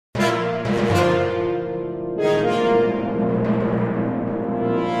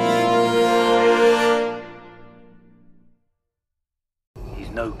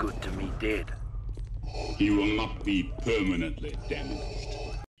be permanently damaged.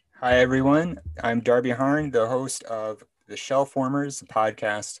 Hi, everyone. I'm Darby Harn, the host of The Shelf Warmers, a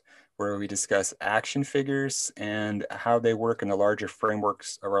podcast where we discuss action figures and how they work in the larger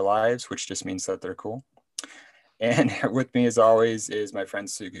frameworks of our lives, which just means that they're cool. And with me, as always, is my friend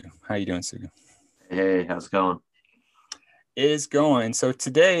Sugu. How you doing, Sugu? Hey, how's it going? It is going. So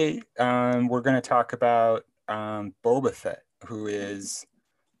today, we're going to talk about Boba Fett, who is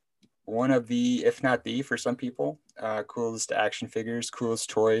one of the, if not the, for some people, coolest action figures, coolest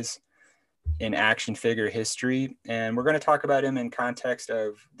toys in action figure history. And we're going to talk about him in context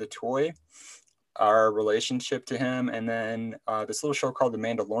of the toy, our relationship to him, and then this little show called The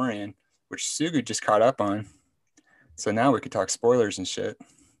Mandalorian, which Sugu just caught up on. So now we could talk spoilers and shit.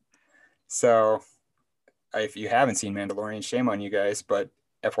 So if you haven't seen Mandalorian, shame on you guys, but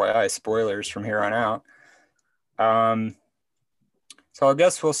FYI, spoilers from here on out. So I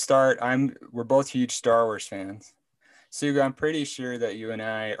guess we'll start. We're both huge Star Wars fans. Suga, I'm pretty sure that you and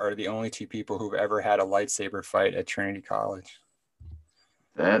I are the only two people who've ever had a lightsaber fight at Trinity College.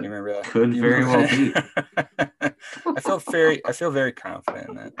 That you remember that? could very well be. I feel very confident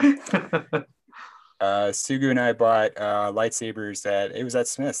in that. Sugu and I bought lightsabers it was at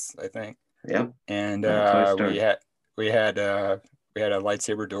Smith's, I think. Yep. And we had a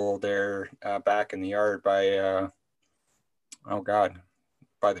lightsaber duel there back in the yard by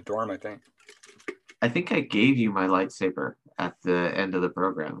by the dorm, I think. I think I gave you my lightsaber at the end of the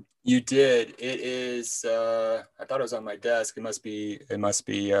program. You did. It is. I thought it was on my desk. It must be in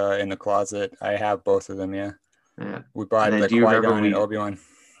the closet. I have both of them. Yeah. Yeah. We bought the Qui-Gon and Obi-Wan.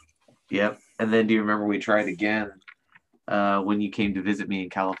 Yep. And then do you remember we tried again when you came to visit me in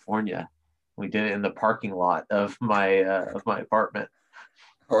California? We did it in the parking lot of my apartment.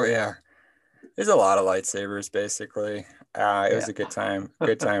 Oh yeah. There's a lot of lightsabers, basically. It was a good time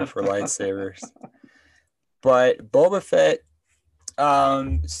for lightsabers. But Boba Fett,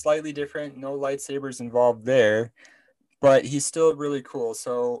 slightly different. No lightsabers involved there, but he's still really cool.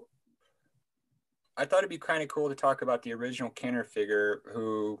 So I thought it'd be kind of cool to talk about the original Kenner figure,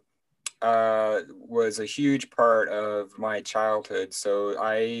 who was a huge part of my childhood. So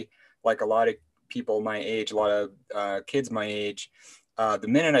I, like a lot of people my age, a lot of kids my age, the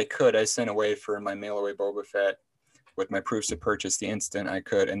minute I could, I sent away for my mail-away Boba Fett with my proofs of purchase the instant I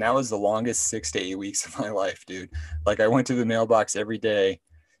could. And that was the longest 6 to 8 weeks of my life, dude. Like, I went to the mailbox every day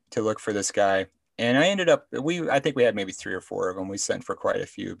to look for this guy. And I ended up, I think we had maybe 3 or 4 of them. We sent for quite a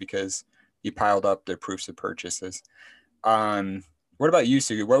few because he piled up their proofs of purchases. What about you,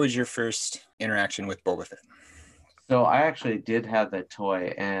 Sugu? What was your first interaction with Boba Fett? So I actually did have that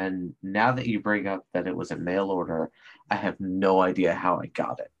toy. And now that you bring up that it was a mail order, I have no idea how I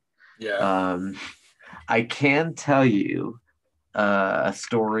got it. Yeah. I can tell you a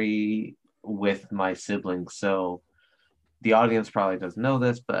story with my siblings. So the audience probably doesn't know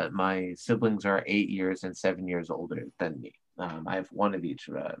this, but my siblings are 8 years and 7 years older than me. I have one of each,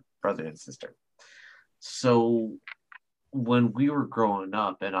 brother and sister. So when we were growing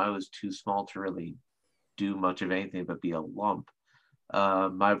up and I was too small to really do much of anything but be a lump,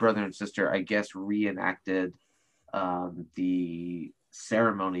 my brother and sister, I guess, reenacted the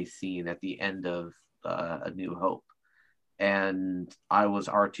ceremony scene at the end of A New Hope, and I was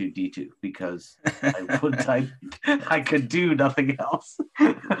R2D2 because I could do nothing else.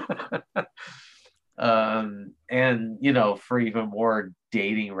 And for even more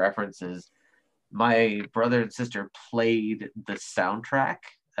dating references, my brother and sister played the soundtrack,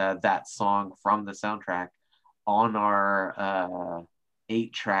 that song from the soundtrack, on our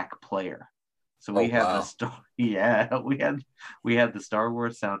 8-track player. So we had we had the Star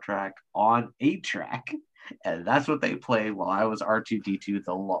Wars soundtrack on 8-track, and that's what they played while I was R2D2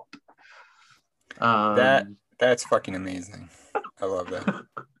 the lump. That's fucking amazing. I love that.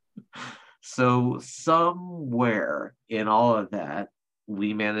 So somewhere in all of that,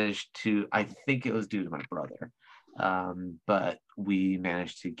 we managed to, I think it was due to my brother, but we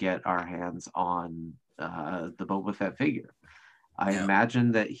managed to get our hands on the Boba Fett figure. I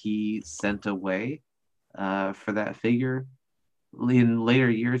imagine that he sent away for that figure. In later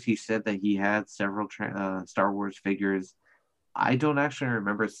years, he said that he had several Star Wars figures. I don't actually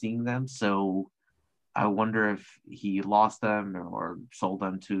remember seeing them, so I wonder if he lost them or sold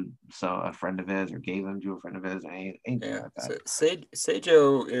them to a friend of his or gave them to a friend of his. Anything like that. So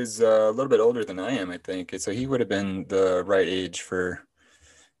Seijo is a little bit older than I am, I think. So he would have been the right age for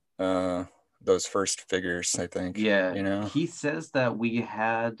those first figures, I think. Yeah, he says that we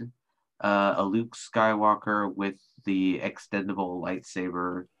had a Luke Skywalker with the extendable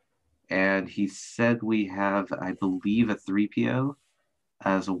lightsaber, and he said we have, I believe, a 3PO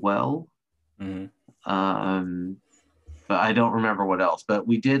as well. Mm-hmm. But I don't remember what else. But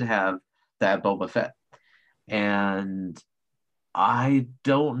we did have that Boba Fett, and I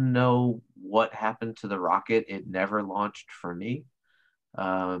don't know what happened to the rocket. It never launched for me.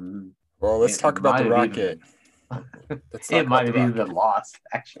 Um, Well, let's it talk about the might have rocket. even Let's it talk about might the have even rocket. been lost,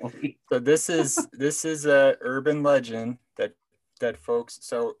 actually. So this is a urban legend that folks.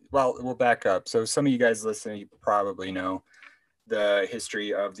 So well, we'll back up. So some of you guys listening, you probably know the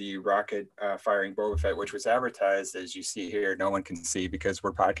history of the rocket firing Boba Fett, which was advertised as you see here. No one can see because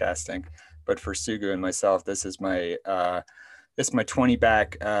we're podcasting, but for Sugu and myself, this is my 20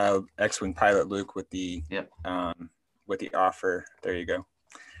 back X-wing pilot Luke Yep. with the offer. There you go.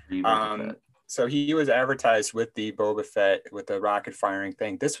 Boba Fett. So he was advertised with the Boba Fett with the rocket firing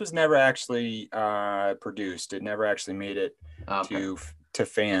thing. This was never actually produced. It never actually made it to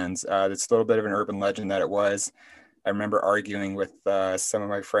fans. It's a little bit of an urban legend that it was. I remember arguing with some of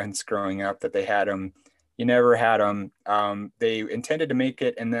my friends growing up that they had him. You never had him. They intended to make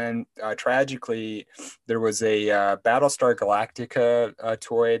it, and then tragically, there was a Battlestar Galactica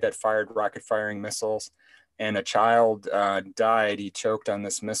toy that fired rocket firing missiles, and a child died. He choked on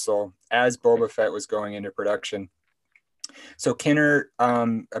this missile as Boba Fett was going into production. So Kenner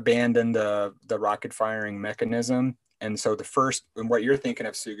abandoned the rocket firing mechanism, and so the first, and what you're thinking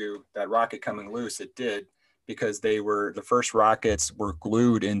of, Sugu, that rocket coming loose, it did, because the first rockets were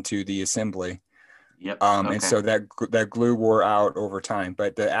glued into the assembly. Yep. And so that glue wore out over time,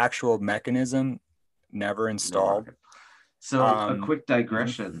 but the actual mechanism never installed. So a quick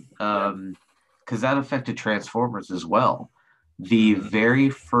digression, because that affected Transformers as well. The very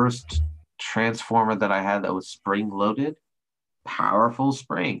first Transformer that I had that was spring loaded, powerful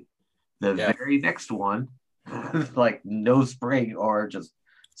spring. The very next one, like no spring or just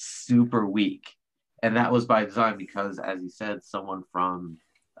super weak. And that was by design because, as you said, someone from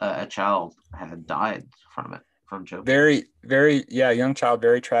a child had died from it, from choking. Very, very, young child,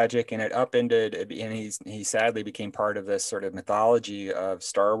 very tragic, and it upended. And he sadly became part of this sort of mythology of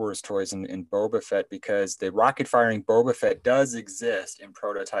Star Wars toys and Boba Fett, because the rocket firing Boba Fett does exist in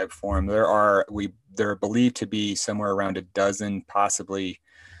prototype form. There are believed to be somewhere around a dozen, possibly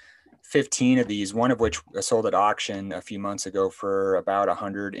 15 of these, one of which sold at auction a few months ago for about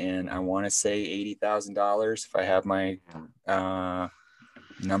 $100 and I want to say $80,000 if I have my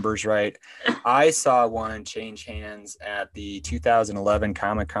numbers right. I saw one change hands at the 2011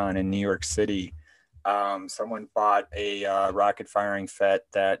 Comic-Con in New York City. Someone bought a rocket firing Fett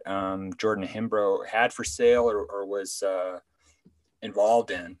that Jordan Himbro had for sale or was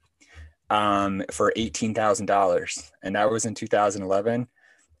involved in for $18,000, and that was in 2011.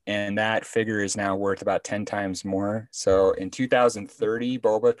 And that figure is now worth about 10 times more. So in 2030,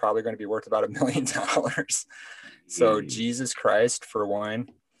 Boba is probably going to be worth about $1 million. So Jesus Christ, for one.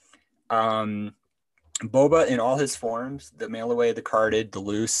 Boba in all his forms, the mail away, the carded, the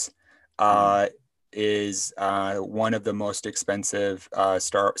loose, is one of the most expensive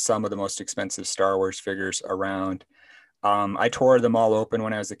some of the most expensive Star Wars figures around. I tore them all open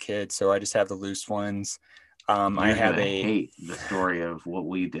when I was a kid, so I just have the loose ones. I hate the story of what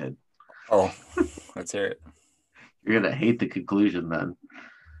we did. Oh, let's hear it. You're gonna hate the conclusion then.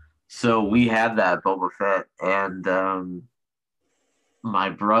 So we had that Boba Fett, and my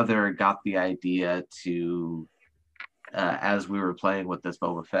brother got the idea to, as we were playing with this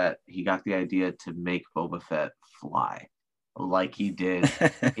Boba Fett, he got the idea to make Boba Fett fly like he did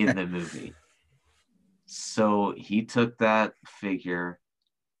in the movie. So he took that figure,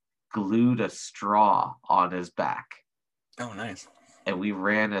 glued a straw on his back. Oh, nice. And we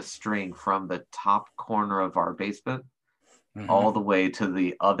ran a string from the top corner of our basement all the way to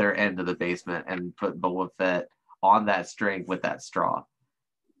the other end of the basement and put Boba Fett on that string with that straw.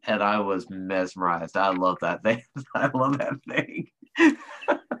 And I was mesmerized. I love that thing. I love that thing.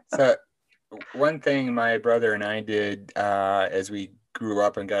 So one thing my brother and I did as we grew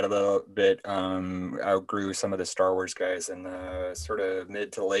up and got a little bit outgrew some of the Star Wars guys in the sort of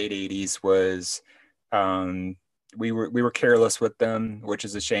mid to late 80s was we were careless with them, which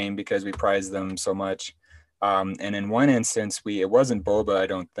is a shame because we prized them so much. And in one instance, it wasn't Boba, I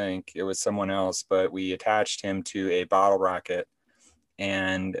don't think. It was someone else, but we attached him to a bottle rocket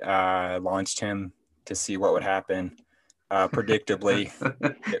and launched him to see what would happen. Predictably,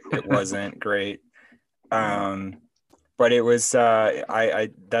 it wasn't great. But it was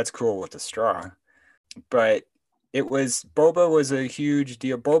that's cool with the straw. But Boba was a huge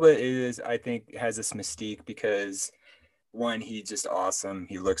deal. Boba I think has this mystique because one, he's just awesome.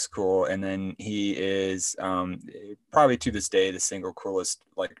 He looks cool. And then he is probably to this day the single coolest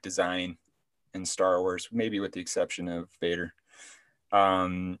like design in Star Wars, maybe with the exception of Vader.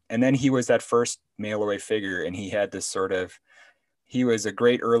 And then he was that first mail away figure, and he was a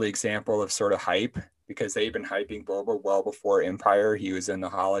great early example of sort of hype, because they've been hyping Boba well before Empire. He was in the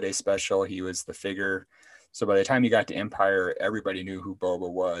holiday special. He was the figure. So by the time you got to Empire, everybody knew who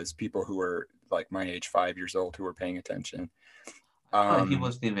Boba was. People who were like my age, 5 years old, who were paying attention. But he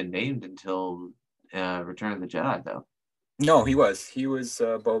wasn't even named until Return of the Jedi, though. No, he was. He was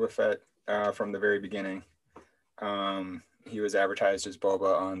Boba Fett from the very beginning. He was advertised as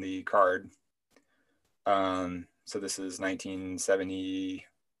Boba on the card. So this is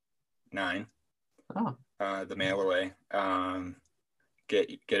 1979. Oh. The mail away.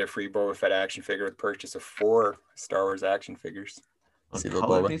 Get a free Boba Fett action figure with purchase of 4 Star Wars action figures.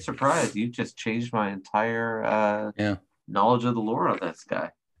 Color me surprised. You just changed my entire knowledge of the lore of this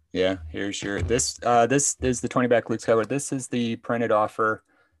guy. Yeah, here's your this is the 20-back Luke's cover. This is the printed offer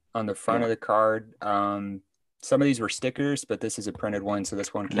on the front of the card. Some of these were stickers, but this is a printed one, so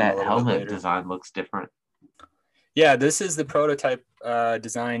this one came a little bit later. That helmet design looks different. Yeah, this is the prototype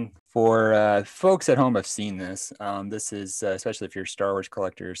design for folks at home have seen this. This is especially if you're Star Wars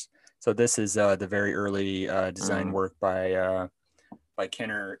collectors. So this is the very early design work by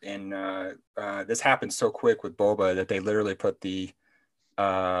Kenner, and this happened so quick with Boba that they literally put the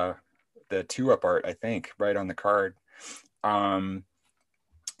 2-up art, I think, right on the card. And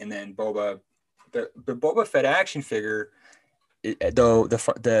then Boba, the Boba Fett action figure, though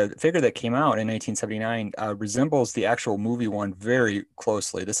the figure that came out in 1979 resembles the actual movie one very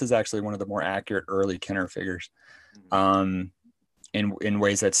closely. This is actually one of the more accurate early Kenner figures, in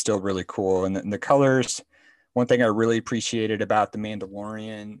ways that's still really cool. And the colors. One thing I really appreciated about the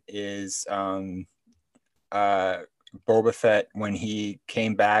Mandalorian is Boba Fett, when he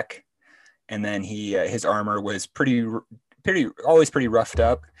came back, and then his armor was always pretty roughed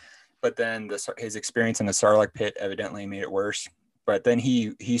up, but then his experience in the Sarlacc pit evidently made it worse. But then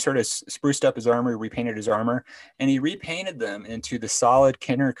he sort of spruced up his armor, repainted his armor, and he repainted them into the solid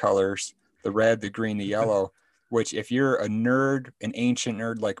Kenner colors, the red, the green, the yellow, which if you're a nerd, an ancient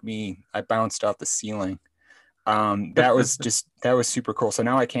nerd like me, I bounced off the ceiling. That was super cool. So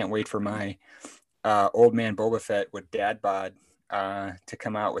now I can't wait for my old man Boba Fett with dad bod to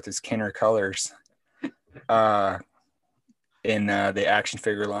come out with his Kenner colors in the action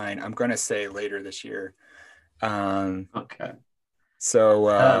figure line. I'm going to say later this year. Okay. So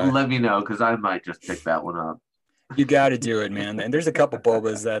let me know, because I might just pick that one up. You got to do it, man. And there's a couple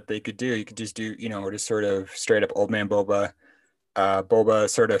Bobas that they could do. You could just do, just sort of straight up old man Boba, Boba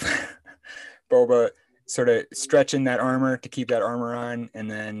sort of stretching that armor to keep that armor on,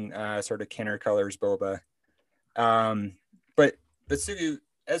 and then sort of Kenner colors Boba. But Sugu,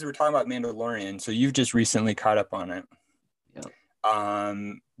 as we're talking about Mandalorian, so you've just recently caught up on it. Yep.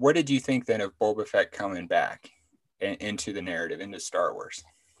 What did you think then of Boba Fett coming back into the narrative, into Star Wars?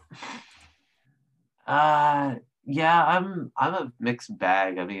 Yeah, I'm a mixed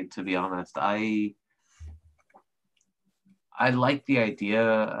bag. I mean, to be honest, I like the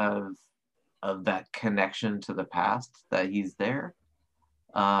idea of that connection to the past, that he's there.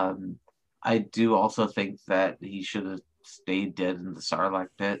 I do also think that he should have stayed dead in the Sarlacc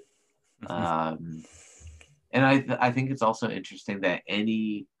pit. And I think it's also interesting that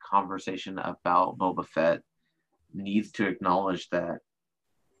any conversation about Boba Fett needs to acknowledge that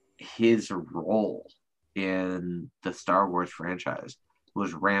his role in the Star Wars franchise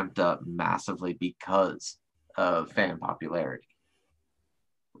was ramped up massively because of fan popularity.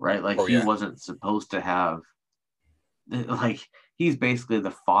 Right? Like, he wasn't supposed to have, like, he's basically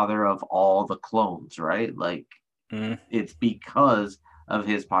the father of all the clones, right? Like, it's because of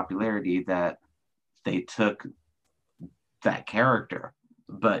his popularity that they took that character.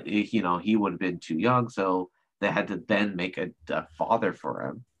 But, he would have been too young, so they had to then make a father for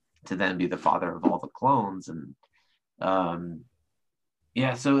him to then be the father of all the clones. And,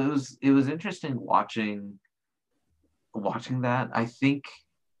 so it was interesting watching that. I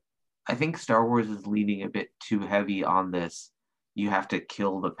think Star Wars is leaning a bit too heavy on this. You have to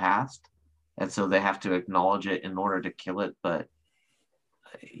kill the past, and so they have to acknowledge it in order to kill it. But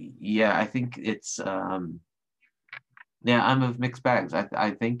I think it's I'm of mixed bags.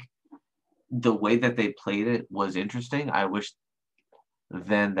 I think the way that they played it was interesting. I wish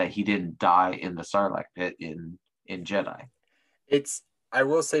then that he didn't die in the Sarlacc pit in Jedi. I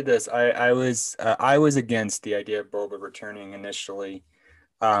will say this. I was against the idea of Boba returning initially.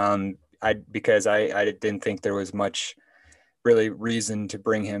 Because I didn't think there was much really reason to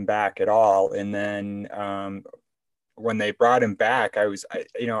bring him back at all. And then when they brought him back, I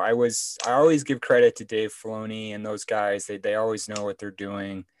always give credit to Dave Filoni and those guys. They always know what they're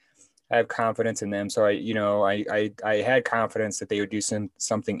doing. I have confidence in them. So I had confidence that they would do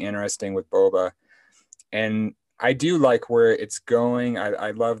something interesting with Boba. And I do like where it's going.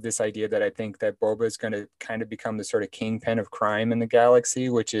 I love this idea that I think that Boba is going to kind of become the sort of kingpin of crime in the galaxy,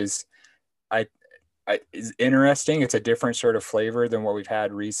 which is I, is interesting. It's a different sort of flavor than what we've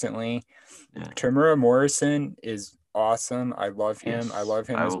had recently. Yeah. Tamura Morrison is awesome. I love him. Yes, I love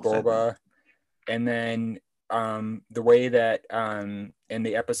him I as will say that. Boba. And then the way that in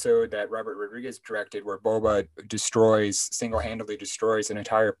the episode that Robert Rodriguez directed, where Boba single-handedly destroys an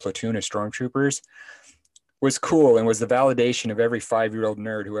entire platoon of stormtroopers, was cool and was the validation of every 5-year-old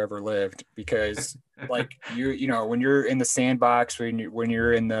nerd who ever lived. Because like you know, when you're in the sandbox, when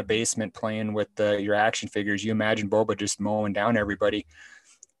you're in the basement playing with your action figures, you imagine Boba just mowing down everybody,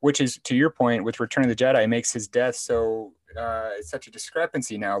 which is, to your point, with Return of the Jedi, makes his death so it's such a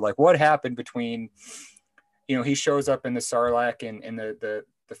discrepancy now. Like, what happened between, you know, he shows up in the Sarlacc and the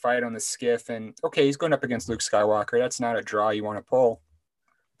fight on the skiff, and okay, he's going up against Luke Skywalker. That's not a draw you want to pull,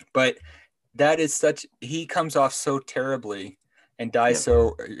 but that is such, he comes off so terribly and dies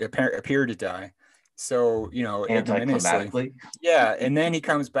so appear to die so, you know, ignominiously. Anticlimactically. Yeah, and then he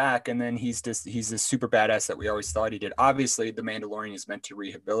comes back, and then he's this super badass that we always thought he did. Obviously, the Mandalorian is meant to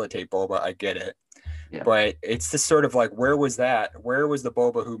rehabilitate Boba. I get it, but it's this sort of like, where was that? Where was the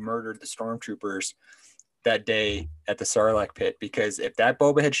Boba who murdered the stormtroopers that day at the Sarlacc pit? Because if that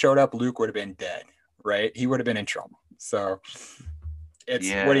Boba had showed up, Luke would have been dead, right? He would have been in trouble. So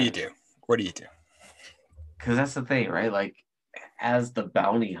it's what do you do? What do you do? Because that's the thing, right? Like, as the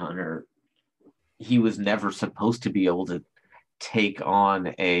bounty hunter, he was never supposed to be able to take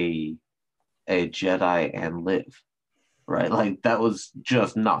on a Jedi and live, right? Like, that was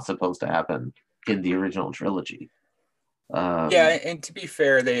just not supposed to happen in the original trilogy. Yeah, and to be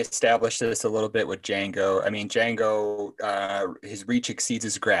fair, they established this a little bit with Django. I mean, Django, his reach exceeds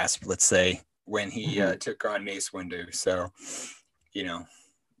his grasp, let's say, when he took on Mace Windu. So, you know,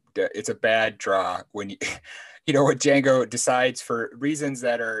 it's a bad draw when you you know, what Django decides, for reasons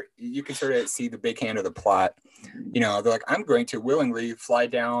that are, you can sort of see the big hand of the plot. You know, they're like, I'm going to willingly fly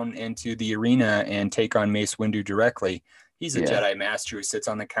down into the arena and take on Mace Windu directly. He's a Jedi master who sits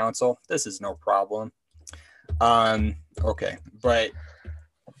on the council. This is no problem. Okay, but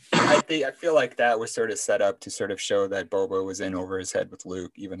I feel like that was sort of set up to sort of show that Boba was in over his head with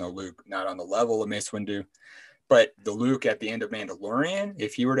Luke, even though Luke not on the level of Mace Windu. But the Luke at the end of Mandalorian,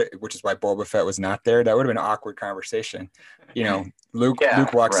 if he were to, which is why Boba Fett was not there, that would have been an awkward conversation. You know, Luke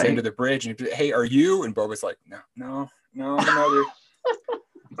walks into the bridge and, hey, are you? And Boba's like, no, I'm another.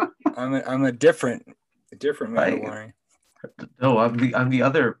 I'm a different Mandalorian. No, I'm the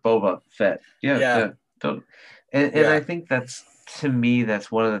other Boba Fett. Yeah. And I think that's, to me, that's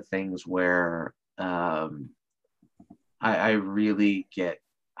one of the things where I really get.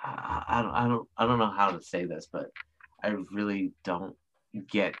 I don't know how to say this, but I really don't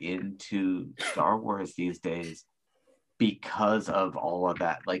get into Star Wars these days because of all of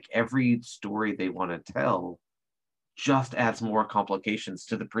that. Like, every story they want to tell just adds more complications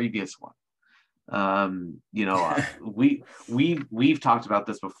to the previous one. You know, we've talked about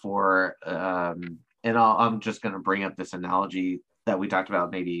this before, and I'm just going to bring up this analogy that we talked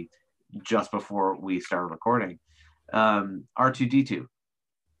about maybe just before we started recording. R2-D2.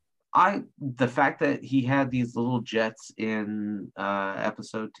 The fact that he had these little jets in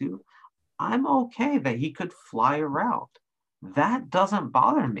episode 2, I'm okay that he could fly around. That doesn't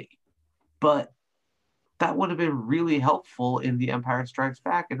bother me. But that would have been really helpful in The Empire Strikes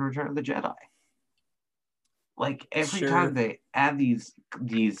Back and Return of the Jedi. Like, every time they add these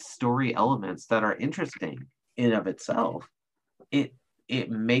story elements that are interesting in of itself, it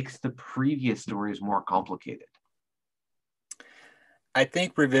makes the previous stories more complicated. I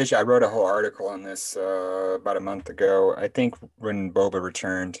think revision. I wrote a whole article on this about a month ago. I think when Boba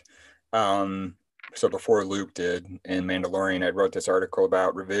returned, so before Luke did in Mandalorian, I wrote this article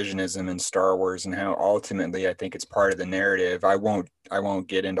about revisionism in Star Wars and how ultimately I think it's part of the narrative. I won't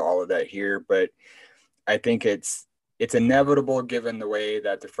get into all of that here, but I think it's inevitable given the way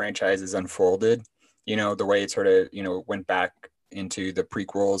that the franchise is unfolded. You know, the way it sort of, you know, went back into the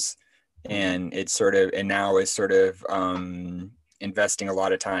prequels, and it's sort of, and now is sort of investing a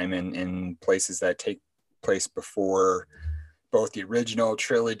lot of time in places that take place before both the original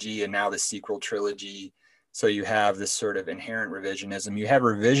trilogy and now the sequel trilogy. So you have this sort of inherent revisionism. You have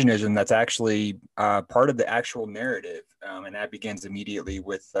revisionism that's actually part of the actual narrative, and that begins immediately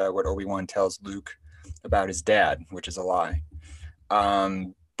with what Obi-Wan tells Luke about his dad, which is a lie.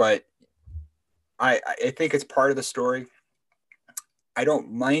 But I think it's part of the story. I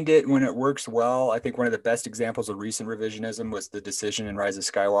don't mind it when it works well. I think one of the best examples of recent revisionism was the decision in Rise of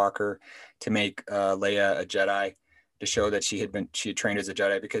Skywalker to make Leia a Jedi. to show that she had trained as a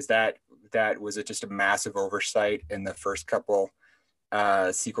Jedi, because that was just a massive oversight in the first couple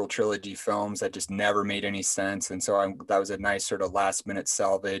sequel trilogy films that just never made any sense. And so that was a nice sort of last minute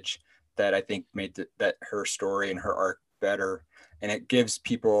salvage that I think made that her story and her arc better. And it gives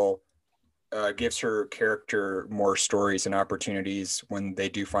people, gives her character more stories and opportunities when they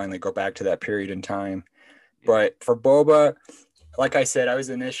do finally go back to that period in time. But for Boba, like I said, I was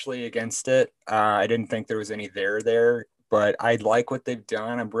initially against it. I didn't think there was any there, but I like what they've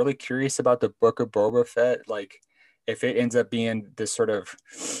done. I'm really curious about the Book of Boba Fett. Like, if it ends up being this sort of,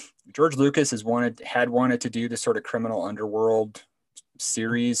 George Lucas had wanted to do this sort of criminal underworld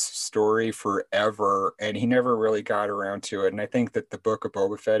series story forever, and he never really got around to it. And I think that the Book of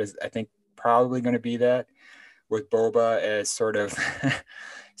Boba Fett is, I think, probably going to be that, with Boba as sort of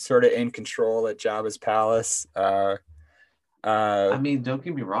sort of in control at Jabba's palace. I mean, don't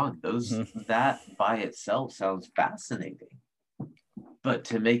get me wrong, that by itself sounds fascinating, but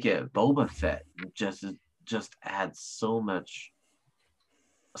to make it Boba Fett just adds so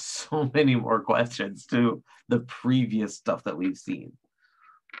many more questions to the previous stuff that we've seen.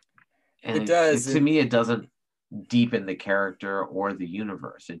 And it does. To me, it doesn't deepen the character or the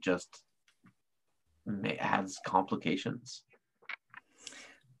universe. It just adds complications.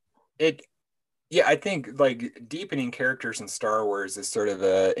 Yeah, I think like deepening characters in Star Wars is sort of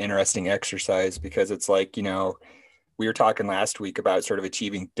an interesting exercise, because it's like, we were talking last week about sort of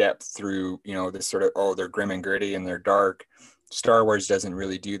achieving depth through, this sort of, they're grim and gritty and they're dark. Star Wars doesn't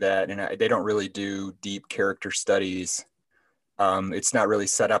really do that. And they don't really do deep character studies. It's not really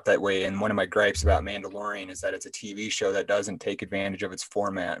set up that way. And one of my gripes about Mandalorian is that it's a TV show that doesn't take advantage of its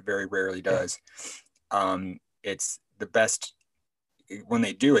format, very rarely does. It's the best. When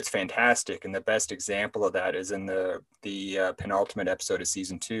they do, it's fantastic. And the best example of that is in the penultimate episode of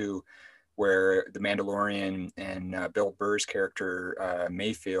season 2, where the Mandalorian and Bill Burr's character,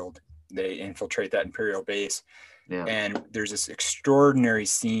 Mayfield, they infiltrate that Imperial base. Yeah. And there's this extraordinary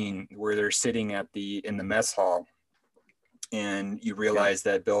scene where they're sitting in the mess hall, and you realize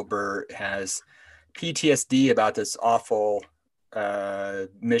that Bill Burr has PTSD about this awful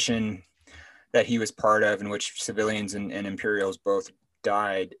mission that he was part of, in which civilians and Imperials both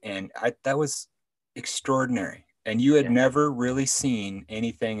died. And that was extraordinary. And you had never really seen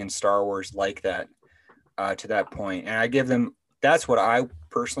anything in Star Wars like that to that point. And I give them, that's what I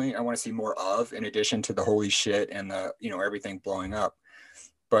personally, I want to see more of, in addition to the holy shit and the, everything blowing up.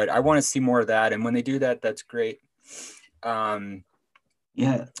 But I want to see more of that. And when they do that, that's great. Yeah,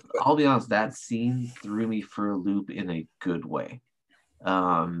 I'll be honest, that scene threw me for a loop in a good way.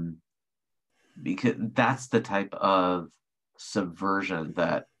 Because that's the type of subversion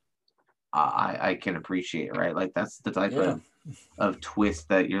that I can appreciate, right? Like, that's the type of twist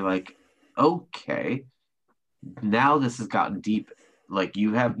that you're like, okay, now this has gotten deep. Like,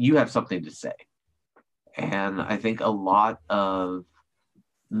 you have something to say. And I think a lot of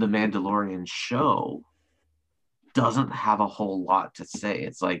the Mandalorian show doesn't have a whole lot to say.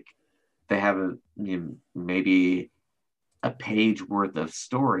 It's like they have maybe a page worth of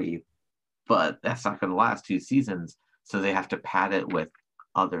story, but that's not going to last 2 seasons, so they have to pad it with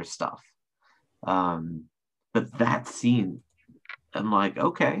other stuff. But that scene, I'm like,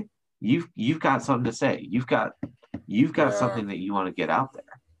 okay, you've got something to say. You've got something that you want to get out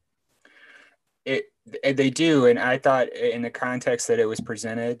there. They do, and I thought in the context that it was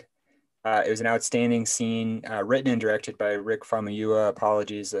presented, it was an outstanding scene, written and directed by Rick Famuyiwa.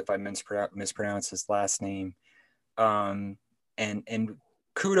 Apologies if I mispronounce his last name. And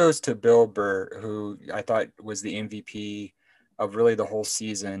kudos to Bill Burr, who I thought was the MVP of really the whole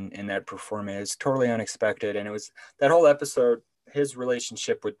season in that performance. It was totally unexpected. And it was that whole episode, his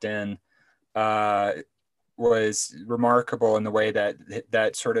relationship with Din was remarkable in the way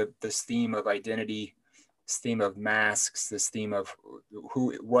that sort of this theme of identity, this theme of masks, this theme of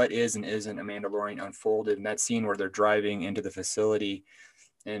what is and isn't a Mandalorian unfolded. And that scene where they're driving into the facility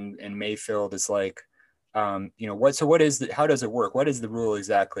and Mayfield is like, what is how does it work? What is the rule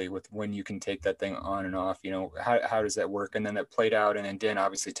exactly with when you can take that thing on and off? How does that work? And then that played out, and then Din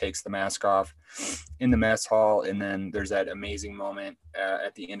obviously takes the mask off in the mess hall, and then there's that amazing moment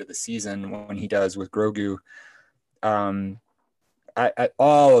at the end of the season when he does with Grogu. All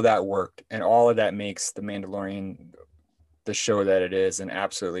of that worked, and all of that makes the Mandalorian the show that it is. And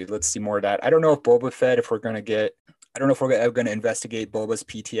absolutely, let's see more of that. I don't know if Boba Fett, if we're going to investigate Boba's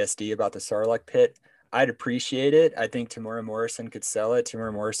PTSD about the Sarlacc pit. I'd appreciate it. I think Tamora Morrison could sell it.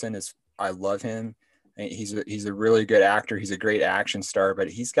 Tamora Morrison I love him. He's a really good actor. He's a great action star, but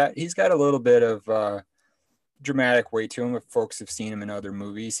he's got a little bit of dramatic weight to him. If folks have seen him in other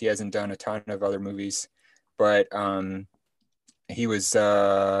movies, he hasn't done a ton of other movies, but he was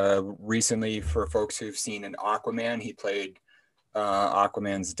recently, for folks who've seen an Aquaman, he played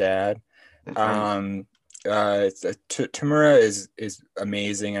Aquaman's dad. That's right. Tamura is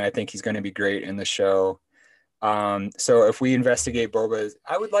amazing, and I think he's going to be great in the show. So if we investigate Boba's,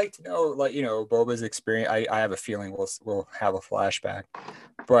 I would like to know, like, Boba's experience. I have a feeling we'll have a flashback,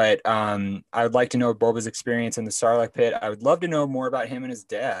 but I would like to know Boba's experience in the Sarlacc pit. I would love to know more about him and his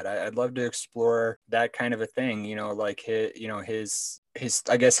dad. I'd love to explore that kind of a thing, like his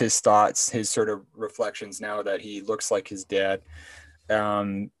I guess his thoughts, his sort of reflections now that he looks like his dad.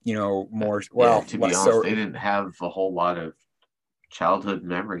 More, well, To be less honest, so. they didn't have a whole lot of childhood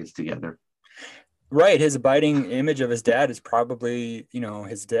memories together. Right, his abiding image of his dad is probably,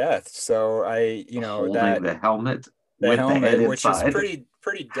 his death. So Holding that the helmet the with the head helmet, which is inside.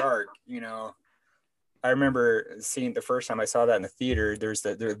 pretty dark. I remember seeing the first time I saw that in the theater. There's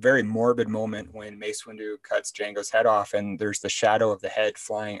the very morbid moment when Mace Windu cuts Django's head off, and there's the shadow of the head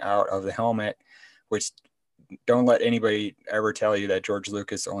flying out of the helmet, which, don't let anybody ever tell you that George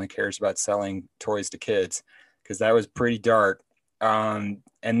Lucas only cares about selling toys to kids, because that was pretty dark. And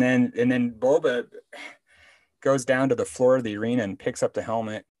then Boba goes down to the floor of the arena and picks up the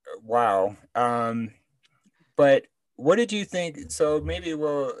helmet. Wow. But what did you think? So maybe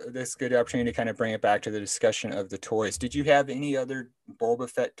this is a good opportunity to kind of bring it back to the discussion of the toys. Did you have any other Boba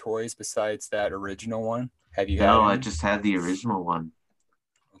Fett toys besides that original one? Have you had No, any? I just had the original one.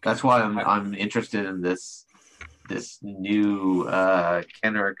 Okay. That's why I'm interested in this new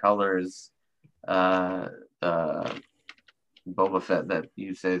Kenner Colors Boba Fett that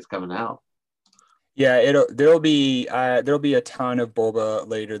you say is coming out. Yeah, there'll be a ton of Boba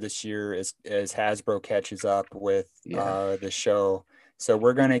later this year as Hasbro catches up with the show. So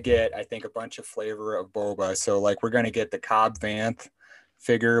we're gonna get, I think, a bunch of flavor of Boba. So like we're gonna get the Cobb Vanth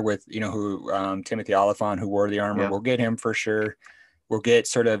figure with who Timothy Oliphant, who wore the armor. Yeah. We'll get him for sure. We'll get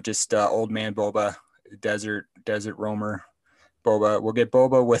sort of just old man Boba, desert roamer Boba. We'll get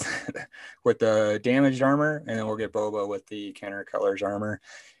Boba with with the damaged armor, and then we'll get Boba with the Kenner Colors armor.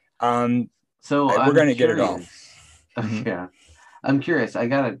 So we're going to get it all. Mm-hmm. Yeah. I'm curious. I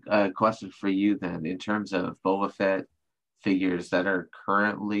got a question for you then, in terms of Boba Fett figures that are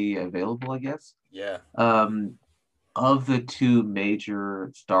currently available, I guess. Yeah. Of the two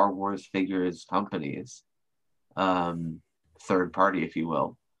major Star Wars figures companies, third party, if you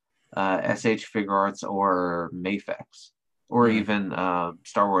will, SH Figure Arts or Mafex, or even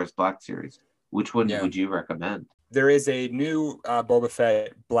Star Wars Black Series, which one would you recommend? There is a new Boba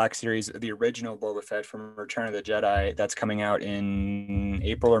Fett Black Series, the original Boba Fett from Return of the Jedi, that's coming out in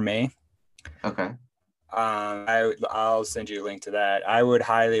April or May. Okay. I'll send you a link to that. I would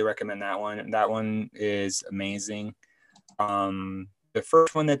highly recommend that one. That one is amazing. The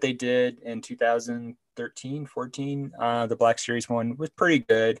first one that they did in 2013, 14, the Black Series one, was pretty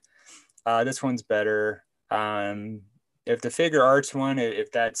good. This one's better. If the Figure Arts one,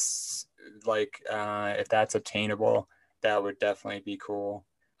 if that's obtainable, that would definitely be cool.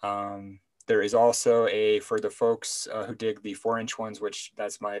 There is also for the folks who dig the 4-inch ones, which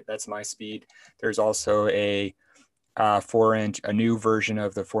that's my speed. There's also a 4-inch, a new version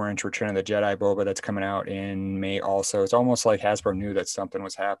of the 4-inch Return of the Jedi Boba that's coming out in May also. It's almost like Hasbro knew that something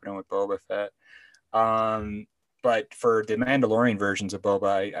was happening with Boba Fett. But for the Mandalorian versions of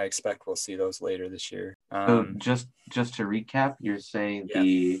Boba, I expect we'll see those later this year. So just to recap, you're saying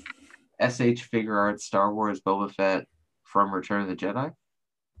the SH Figure Arts Star Wars Boba Fett from Return of the Jedi?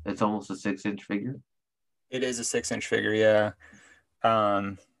 It's almost a 6-inch figure? It is a 6-inch figure, yeah.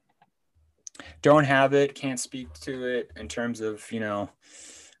 Don't have it, can't speak to it in terms of,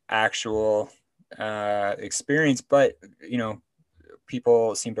 actual experience, but,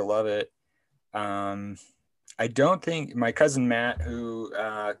 people seem to love it. I don't think my cousin Matt, who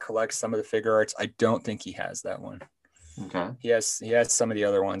collects some of the Figure Arts, I don't think he has that one. Okay. He has some of the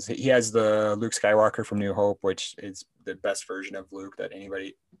other ones. He has the Luke Skywalker from New Hope, which is the best version of Luke that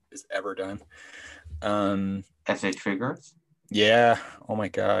anybody has ever done. SH Figure Arts? Yeah. Oh my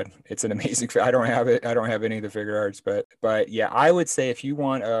God, it's an amazing. I don't have it. I don't have any of the Figure Arts, but yeah, I would say if you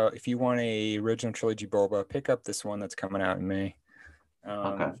want a original trilogy Boba, pick up this one that's coming out in May.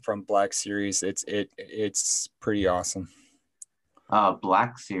 From Black Series. It's pretty awesome.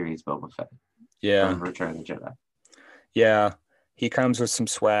 Black Series Boba Fett. Yeah. From Return of the Jedi. Yeah. He comes with some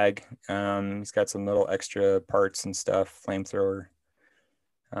swag. He's got some little extra parts and stuff, flamethrower.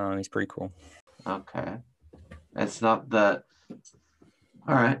 He's pretty cool. Okay. It's not the...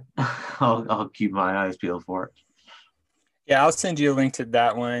 All right. I'll keep my eyes peeled for it. Yeah, I'll send you a link to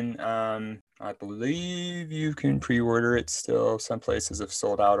that one. I believe you can pre-order it still. Some places have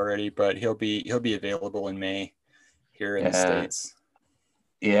sold out already, but he'll be available in May here in the Yeah, States.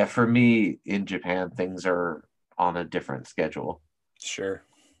 yeah. For me in Japan, things are on a different schedule. Sure.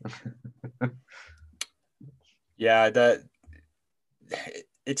 Yeah, that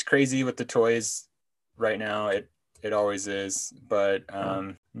it's crazy with the toys right now. It always is, but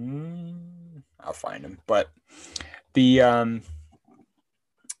I'll find them. But the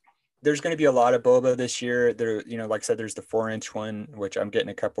there's going to be a lot of Boba this year. There, like I said, there's the 4-inch one, which I'm getting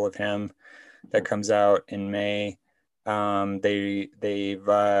a couple of him that comes out in May. They've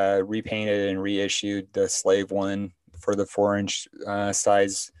repainted and reissued the Slave one for the 4-inch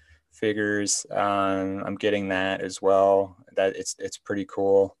size figures. I'm getting that as well. That it's pretty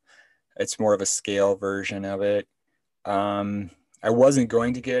cool. It's more of a scale version of it. I wasn't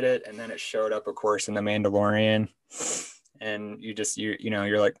going to get it, and then it showed up, of course, in The Mandalorian, and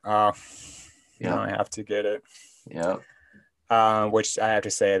you're like, oh, now I have to get it. Yeah. Which I have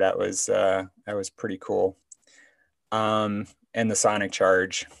to say that was pretty cool. And the Sonic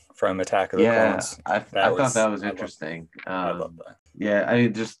Charge from Attack of the Clones. I thought that was interesting. I love that. Yeah, I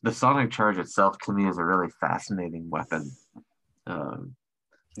mean, just the Sonic Charge itself to me is a really fascinating weapon.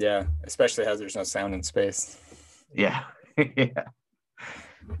 Yeah, especially as there's no sound in space. Yeah,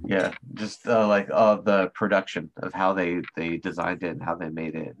 yeah. Just like the production of how they designed it and how they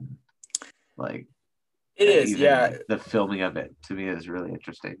made it, like it is. Yeah, like, the filming of it to me is really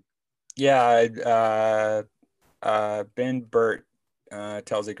interesting. Yeah, Ben Burt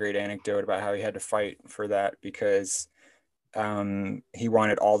tells a great anecdote about how he had to fight for that because he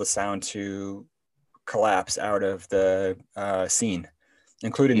wanted all the sound to collapse out of the scene,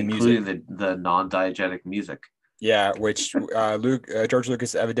 including the music, the non-diegetic music. Yeah, which George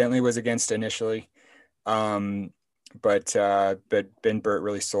Lucas evidently was against initially, but Ben Burt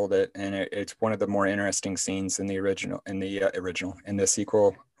really sold it, and it's one of the more interesting scenes in the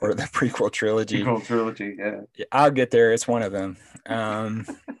sequel or the prequel trilogy. Yeah. I'll get there. It's one of them.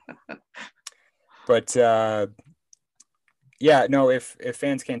 But yeah, no. If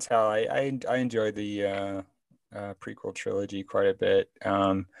fans can't tell, I enjoy the prequel trilogy quite a bit.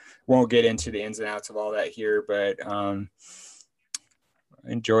 Won't get into the ins and outs of all that here, but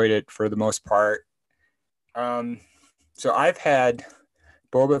enjoyed it for the most part. So I've had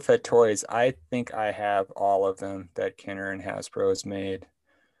Boba Fett toys. I think I have all of them that Kenner and Hasbro has made,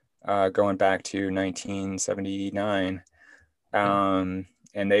 going back to 1979. And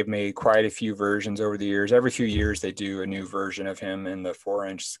they've made quite a few versions over the years. Every few years they do a new version of him in the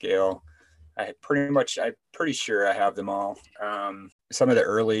 4-inch scale. I'm pretty sure I have them all. Some of the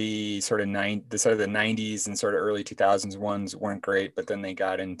early the 90s and sort of early 2000s ones weren't great, but then they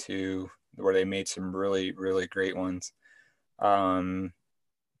got into where they made some really, really great ones. And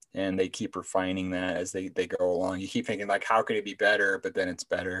they keep refining that as they go along. You keep thinking like, how could it be better? But then it's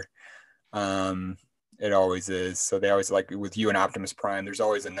better. It always is. So they always, like with you and Optimus Prime, there's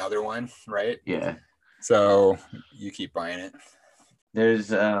always another one, right? Yeah. So you keep buying it. There's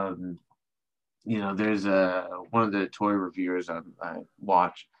there's one of the toy reviewers I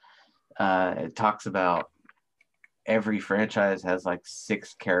watch. It talks about every franchise has like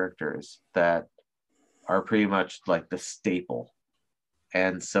 6 characters that are pretty much like the staple.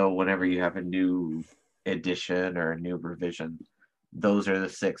 And so whenever you have a new edition or a new revision, those are the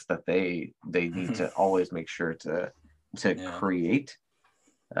 6 that they need to always make sure to create.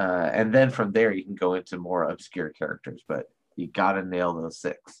 And then from there you can go into more obscure characters, but you got to nail those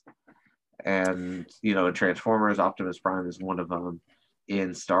 6. And in Transformers, Optimus Prime is one of them.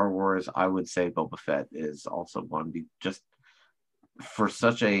 In Star Wars, I would say Boba Fett is also one. Just for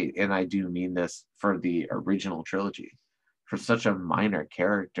such and I do mean this for the original trilogy, for such a minor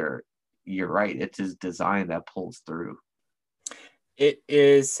character, you're right. It's his design that pulls through. It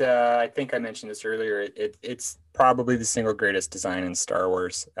is. I think I mentioned this earlier. It's probably the single greatest design in Star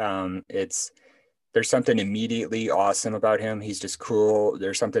Wars. There's something immediately awesome about him. He's just cool.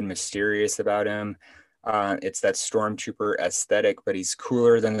 There's something mysterious about him. It's that stormtrooper aesthetic, but he's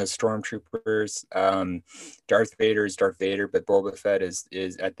cooler than the stormtroopers. Darth Vader is Darth Vader, but Boba Fett is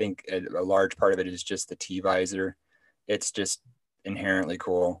I think a large part of it is just the T-visor. It's just inherently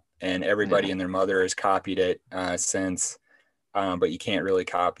cool, and everybody and their mother has copied it since, but you can't really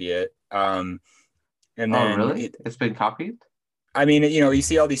copy it. And then really? It's been copied? I mean, you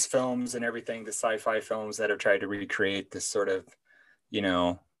see all these films and everything, the sci-fi films that have tried to recreate this sort of,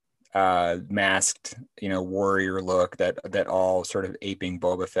 masked, warrior look that all sort of aping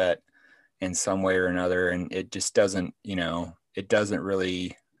Boba Fett in some way or another. And it just doesn't, it doesn't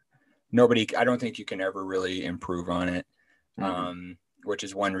really, I don't think you can ever really improve on it. which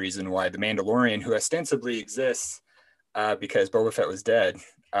is one reason why the Mandalorian, who ostensibly exists because Boba Fett was dead,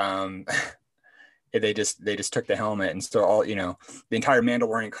 they just took the helmet, and so all the entire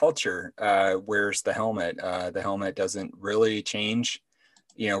Mandalorian culture wears the helmet. The helmet doesn't really change,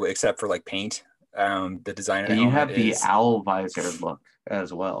 except for like paint. The design of the And you helmet have the is owl visor look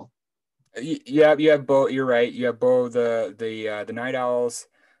as well. you have Bo. You're right. You have Bo, the night owls.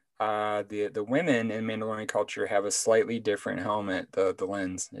 The women in Mandalorian culture have a slightly different helmet. The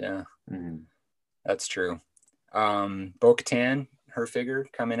lens. Yeah, that's true. Bo-Katan, her figure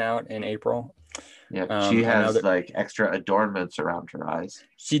coming out in April. Yeah, she has like extra adornments around her eyes.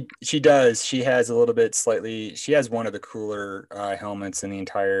 She does. She has a little bit slightly. She has one of the cooler helmets in the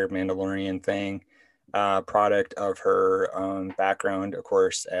entire Mandalorian thing. Product of her background, of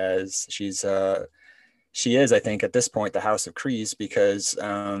course, as she is, I think, at this point, the House of Kryze, because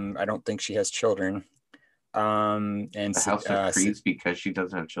I don't think she has children. And the House of Kryze because she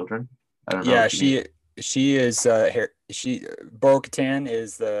doesn't have children. I don't know. Yeah, she is Bo-Katan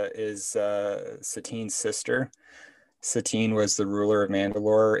is Satine's sister. Satine was the ruler of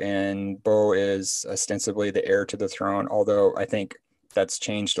Mandalore, and Bo is ostensibly the heir to the throne, although I think that's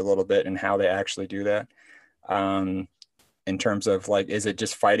changed a little bit in how they actually do that. In terms of like, is it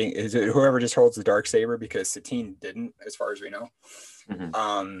just fighting? Is it whoever just holds the dark saber? Because Satine didn't, as far as we know.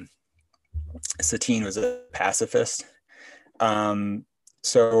 Satine was a pacifist.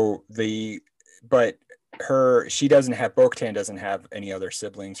 She doesn't have, Bo-Katan doesn't have any other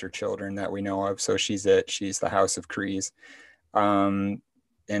siblings or children that we know of. So she's the House of Kryze, in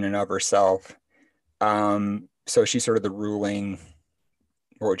and of herself. So she's sort of the ruling,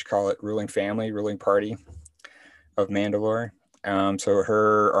 what would you call it? Ruling family, ruling party of Mandalore. So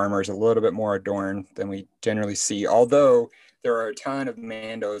her armor is a little bit more adorned than we generally see, although there are a ton of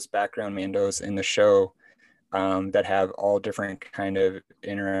background Mandos in the show that have all different kind of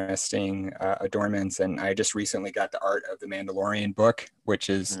interesting adornments. And I just recently got the Art of the Mandalorian book, which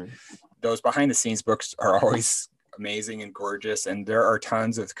is those behind the scenes books are always amazing and gorgeous. And there are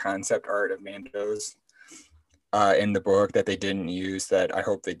tons of concept art of Mandos in the book that they didn't use that I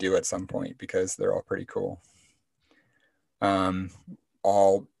hope they do at some point, because they're all pretty cool.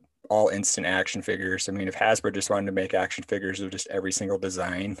 All instant action figures. I mean, if Hasbro just wanted to make action figures of just every single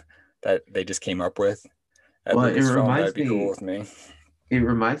design that they just came up with, that'd be cool with me. It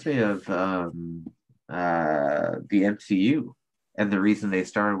reminds me of the MCU and the reason they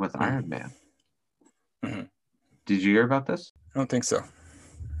started with Iron Man. Did you hear about this? I don't think so.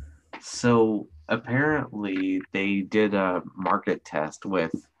 So apparently they did a market test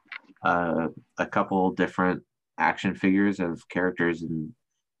with a couple different action figures of characters in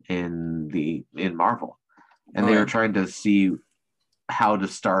Marvel, and they were trying to see how to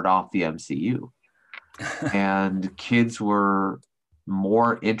start off the MCU. And kids were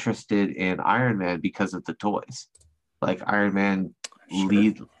more interested in Iron Man because of the toys. Like Iron Man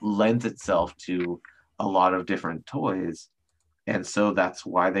lends itself to a lot of different toys, and so that's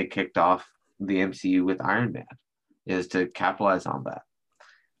why they kicked off the MCU with Iron Man, is to capitalize on that.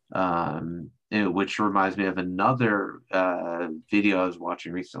 Which reminds me of another video I was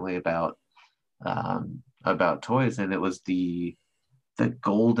watching recently about toys, and it was the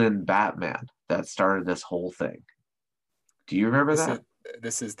Golden Batman that started this whole thing. Do you remember that?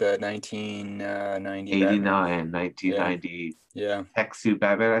 This is the 1990 89, 1990 tech suit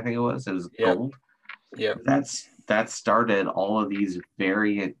Batman, I think it was. It was gold. Yeah. That started all of these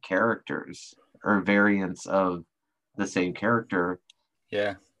variant characters or variants of the same character.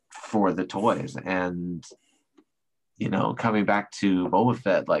 Yeah. For the toys. And coming back to Boba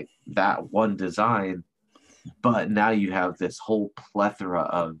Fett, like that one design, but now you have this whole plethora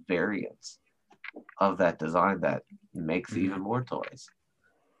of variants of that design that makes even more toys.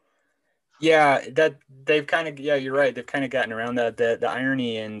 Yeah, that they've kind of, you're right. They've kind of gotten around that. The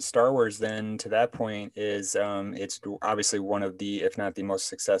irony in Star Wars then to that point is it's obviously one of the, if not the most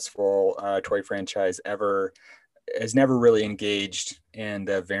successful toy franchise ever, has never really engaged in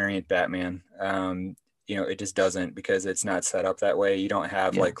the variant Batman. It just doesn't, because it's not set up that way. You don't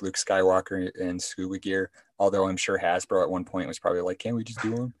have like Luke Skywalker in scuba gear, although I'm sure Hasbro at one point was probably like, can't we just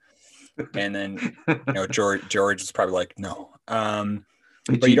do them? And then, George is probably like, no.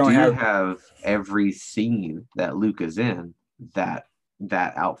 But you don't have every scene that Luke is in that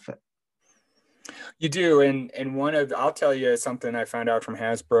outfit. You do, and I'll tell you something I found out from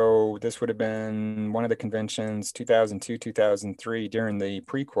Hasbro. This would have been one of the conventions, 2002, 2003, during the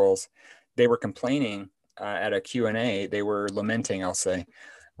prequels. They were complaining at a Q&A. They were lamenting, I'll say,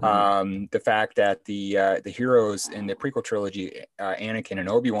 the fact that the heroes in the prequel trilogy, Anakin and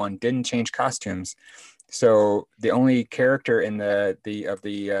Obi-Wan, didn't change costumes. So the only character in the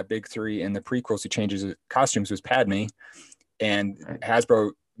big three in the prequels who changes costumes was Padme, and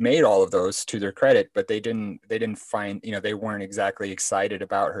Hasbro made all of those to their credit, but they didn't find, they weren't exactly excited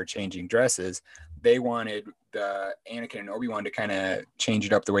about her changing dresses. They wanted the Anakin and Obi-Wan to kind of change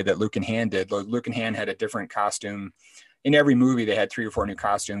it up the way that Luke and Han did. Luke and Han had a different costume. In every movie, they had 3 or 4 new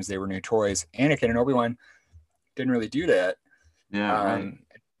costumes. They were new toys. Anakin and Obi-Wan didn't really do that. Yeah, right.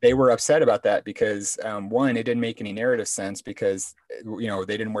 They were upset about that because one, it didn't make any narrative sense because they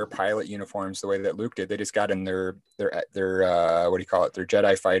didn't wear pilot uniforms the way that Luke did. They just got in their what do you call it, their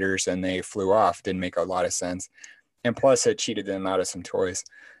Jedi fighters, and they flew off. Didn't make a lot of sense, and plus it cheated them out of some toys.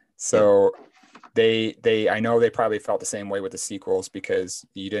 So they I know they probably felt the same way with the sequels because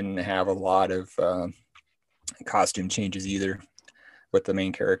you didn't have a lot of costume changes either with the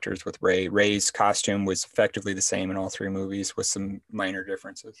main characters. With Ray's costume was effectively the same in all 3 movies with some minor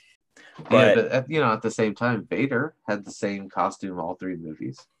differences. But at the same time, Vader had the same costume all 3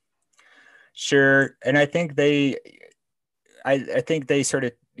 movies. Sure, and I think I think they sort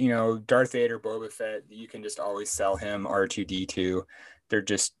of, Darth Vader, Boba Fett, you can just always sell him. R2D2, they're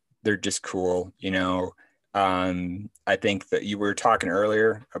just cool. I think that you were talking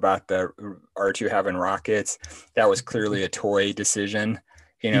earlier about the R2 having rockets. That was clearly a toy decision,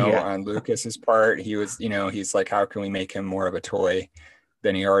 on Lucas's part. He was, he's like, how can we make him more of a toy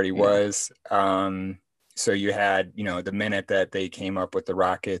than he already was? So you had, the minute that they came up with the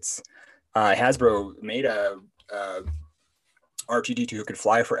rockets, Hasbro made a R2D2 who could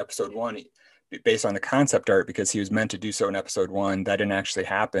fly for episode 1 based on the concept art because he was meant to do so in episode 1. That didn't actually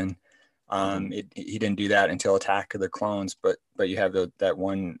happen. He didn't do that until Attack of the Clones, but you have that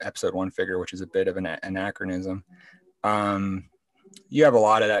one episode 1 figure, which is a bit of an anachronism. You have a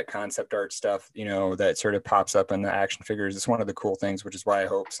lot of that concept art stuff, that sort of pops up in the action figures. It's one of the cool things, which is why I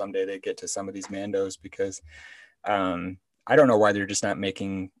hope someday they get to some of these Mandos, because I don't know why they're just not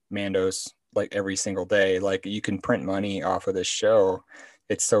making Mandos like every single day. Like, you can print money off of this show.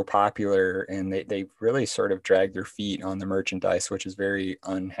 It's so popular, and they really sort of drag their feet on the merchandise, which is very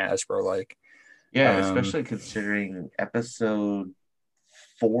un-Hasbro like. Yeah, especially considering episode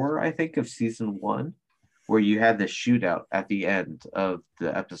 4, I think, of season 1, where you had the shootout at the end of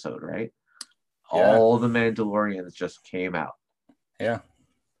the episode, right? Yeah. All the Mandalorians just came out. Yeah.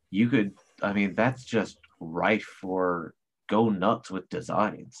 That's just rife for go nuts with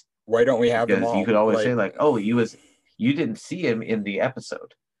designs. Why don't we have them all? Because you could always say, like, oh, you didn't see him in the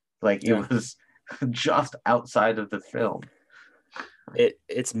episode. Like, it was just outside of the film.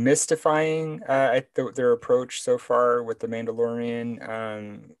 It's mystifying, their approach so far with the Mandalorian.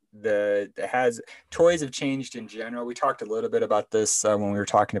 Toys have changed in general. We talked a little bit about this when we were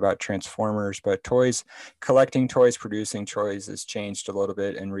talking about Transformers, but collecting toys, producing toys has changed a little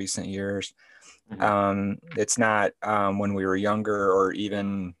bit in recent years. Mm-hmm. It's not when we were younger, or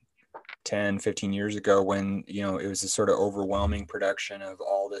even 10, 15 years ago, when, it was a sort of overwhelming production of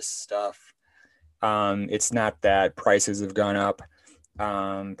all this stuff. It's not that prices have gone up.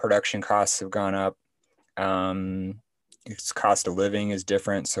 Production costs have gone up. Its cost of living is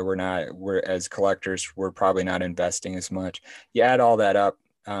different. So we're as collectors, we're probably not investing as much. You add all that up,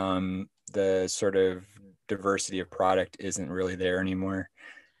 the sort of diversity of product isn't really there anymore.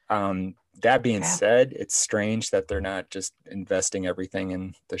 That being said, it's strange that they're not just investing everything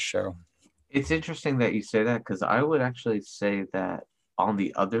in the show. It's interesting that you say that, because I would actually say that, on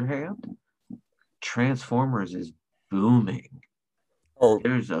the other hand, Transformers is booming. Oh,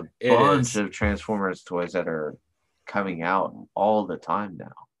 there's a bunch of Transformers toys that are coming out all the time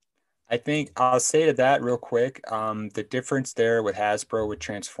now. I think I'll say to that real quick. The difference there with Hasbro with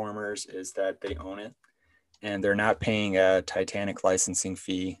Transformers is that they own it, and they're not paying a Titanic licensing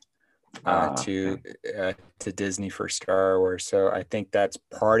fee to Disney for Star Wars. So I think that's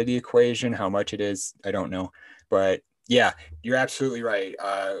part of the equation. How much it is, I don't know. But yeah, you're absolutely right.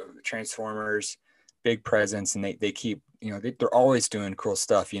 Transformers, big presence, and they keep, they're always doing cool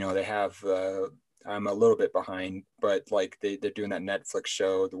stuff. They have, I'm a little bit behind, but like they're doing that Netflix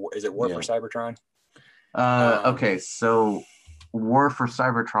show. Is it War for Cybertron? Okay, so War for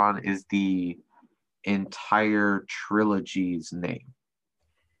Cybertron is the entire trilogy's name.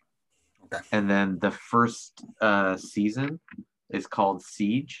 Okay. And then the first season is called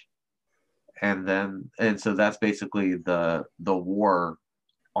Siege. And so that's basically the war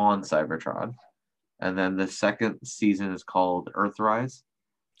on Cybertron. And then the second season is called Earthrise.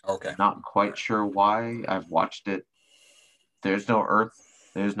 Okay. Not quite sure why. I've watched it. There's no Earth.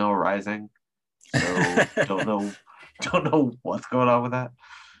 There's no rising. So don't know what's going on with that.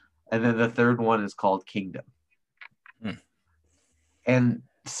 And then the third one is called Kingdom. And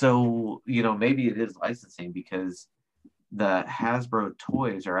So, maybe it is licensing because the Hasbro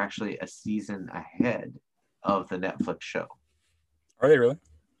toys are actually a season ahead of the Netflix show. Are they really?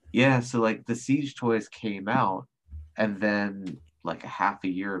 Yeah, so like the Siege toys came out, and then like a half a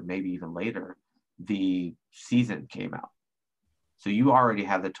year, maybe even later, the season came out. So you already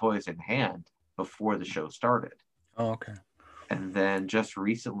had the toys in hand before the show started. Oh, okay. And then just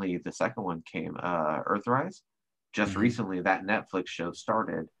recently, the second one came, Earthrise. Just Mhm. recently, that Netflix show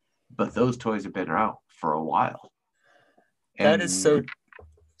started, but those toys have been out for a while. That is And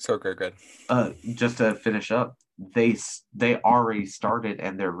so good. just to finish up, they already started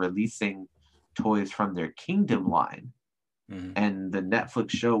and they're releasing toys from their Kingdom line, Mhm. and the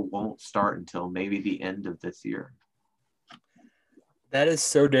Netflix show won't start until maybe the end of this year. That is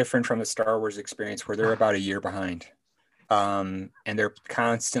so different from the Star Wars experience where they're about a year behind. And they're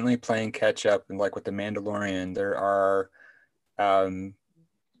constantly playing catch up. And like with the Mandalorian, there are um,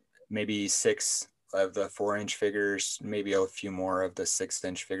 maybe 6 of the 4-inch figures, maybe a few more of the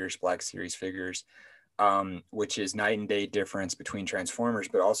 6-inch figures, Black Series figures, which is night and day difference between Transformers,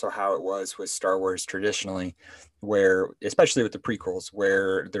 but also how it was with Star Wars traditionally, where, especially with the prequels,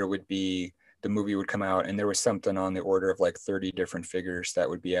 where there would be the movie would come out and there was something on the order of like 30 different figures that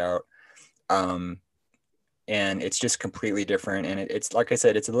would be out. Um, and it's just completely different. And it's like I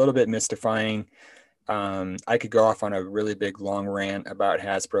said, it's a little bit mystifying. I could go off on a really big long rant about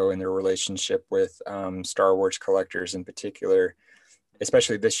Hasbro and their relationship with Star Wars collectors in particular,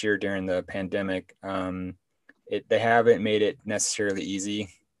 especially this year during the pandemic. They haven't made it necessarily easy.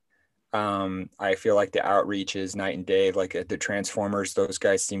 I feel like the outreach is night and day. Like at the Transformers, those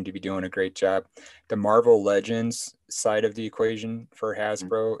guys seem to be doing a great job. The Marvel Legends side of the equation for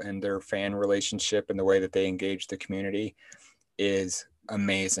Hasbro and their fan relationship and the way that they engage the community is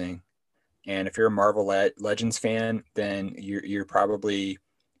amazing. And if you're a Marvel Legends fan, then you're probably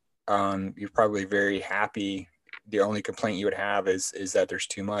very happy. The only complaint you would have is that there's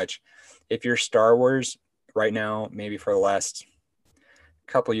too much. If you're Star Wars right now, maybe for the last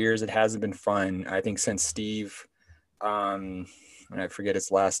couple years, it hasn't been fun. I think since Steve, and I forget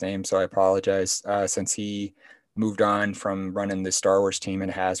his last name, so I apologize. Since he moved on from running the Star Wars team at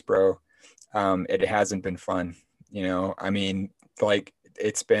Hasbro, it hasn't been fun. I mean, like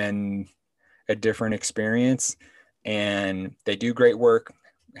it's been a different experience, and they do great work.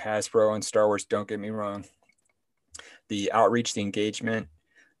 Hasbro and Star Wars, don't get me wrong. The outreach, the engagement,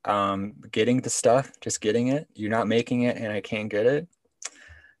 getting the stuff, just getting it. You're not making it, and I can't get it.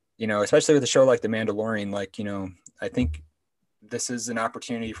 Especially with a show like The Mandalorian, I think this is an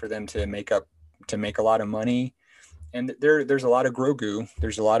opportunity for them to make a lot of money. And there's a lot of Grogu.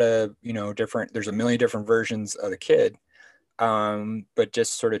 There's a lot of, there's a million different versions of the kid. But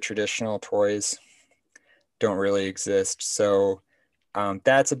just sort of traditional toys don't really exist. So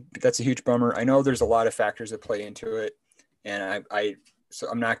that's a huge bummer. I know there's a lot of factors that play into it, and so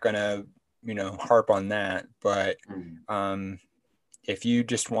I'm not gonna harp on that. But if you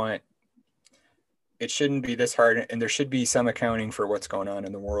just want, it shouldn't be this hard, and there should be some accounting for what's going on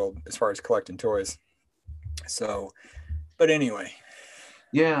in the world as far as collecting toys. So, but anyway,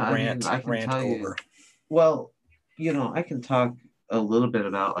 Yeah, I mean, I can rant tell you. over. Well, I can talk a little bit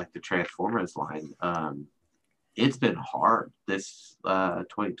about like the Transformers line. It's been hard. This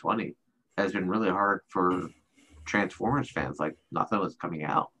 2020 has been really hard for Transformers fans. Like nothing was coming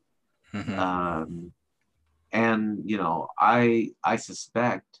out. Mm-hmm. And I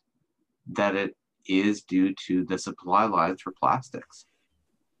suspect that it is due to the supply lines for plastics.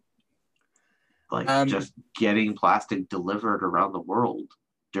 Like just getting plastic delivered around the world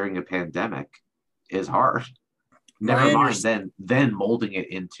during a pandemic is hard. Never mind then molding it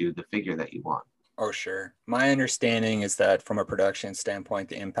into the figure that you want. Oh, sure. My understanding is that from a production standpoint,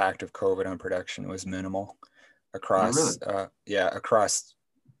 the impact of COVID on production was minimal across, Oh, really?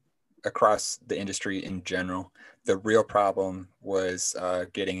 across the industry in general. The real problem was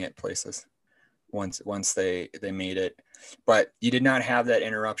getting it places once they made it. But you did not have that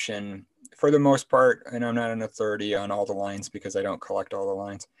interruption for the most part. And I'm not an authority on all the lines because I don't collect all the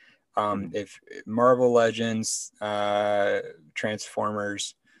lines. If Marvel Legends,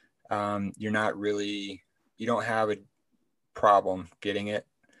 Transformers, you don't have a problem getting it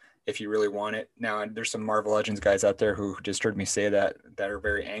if you really want it. Now, there's some Marvel Legends guys out there who just heard me say that are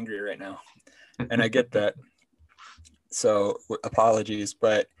very angry right now, and I get that. So apologies,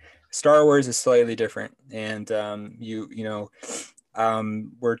 but Star Wars is slightly different, and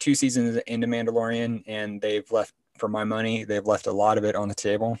we're 2 seasons into Mandalorian, and for my money, they've left a lot of it on the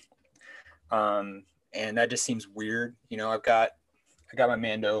table, and that just seems weird. I got my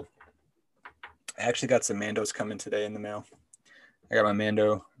Mando. I actually got some Mandos coming today in the mail. I got my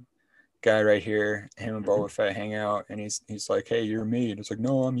Mando guy right here. Him and Boba Fett hang out, and he's like, "Hey, you're me." And it's like,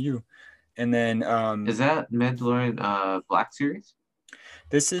 "No, I'm you." And then Is that Mandalorian Black Series?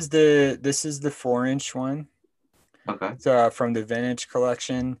 this is the 4-inch one. Okay. It's from the vintage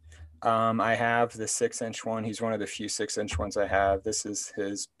collection. I have the 6-inch one. He's one of the few 6-inch ones I have. This is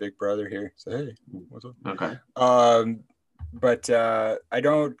his big brother here. So hey, what's up? Okay. But I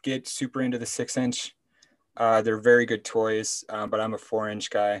don't get super into the 6-inch. They're very good toys, but I'm a 4-inch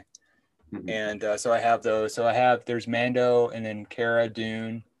guy. Mhm. And so I have those. So there's Mando, and then Cara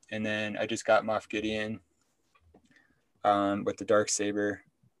Dune, and then I just got Moff Gideon with the dark saber.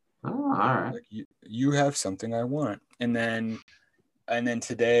 Oh, all right. Like you have something I want. And then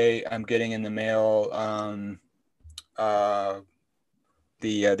today I'm getting in the mail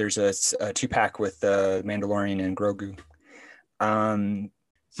there's a 2-pack with Mandalorian and Grogu.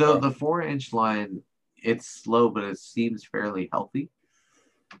 So the 4-inch line, it's slow, but it seems fairly healthy.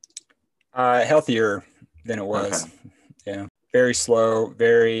 Healthier than it was. Okay. Yeah. Very slow,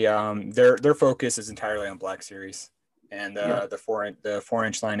 very their focus is entirely on Black Series. And the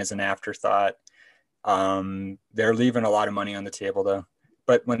 4-inch line is an afterthought. They're leaving a lot of money on the table though.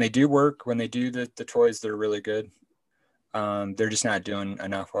 But when they do the toys, they're really good. They're just not doing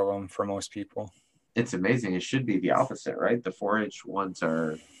enough of them for most people. It's amazing. It should be the opposite, right? The 4-inch ones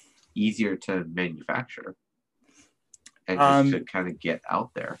are easier to manufacture and just to kind of get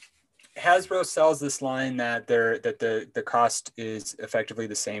out there. Hasbro sells this line that the cost is effectively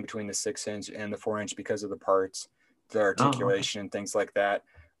the same between the 6-inch and the 4-inch because of the parts, the articulation, and things like that.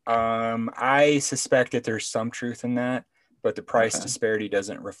 I suspect that there's some truth in that, but the price disparity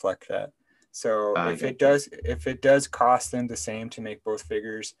doesn't reflect that. So if it does cost them the same to make both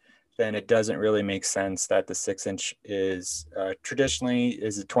figures, then it doesn't really make sense that the 6-inch is traditionally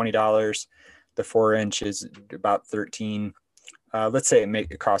is $20. The 4-inch is about $13. Let's say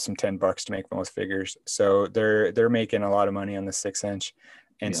it costs them $10 to make most figures. So they're making a lot of money on the 6-inch.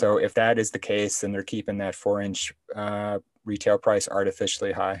 And so if that is the case, then they're keeping that 4-inch retail price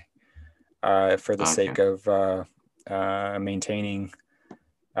artificially high for the sake of maintaining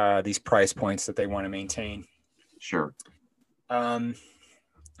these price points that they want to maintain. Sure.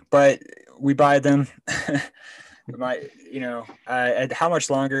 But we buy them. How much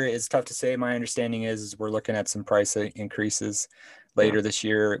longer is tough to say. My understanding is we're looking at some price increases later this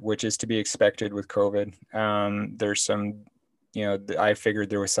year, which is to be expected with COVID. There's some, I figured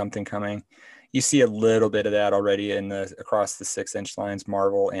there was something coming. You see a little bit of that already across the 6-inch lines,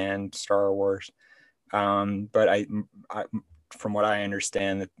 Marvel and Star Wars. But I from what I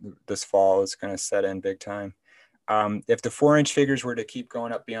understand, that this fall is going to set in big time. If the 4-inch figures were to keep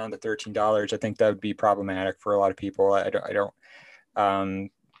going up beyond the $13, I think that would be problematic for a lot of people. I don't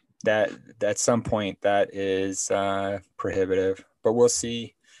that at some point that is prohibitive, but we'll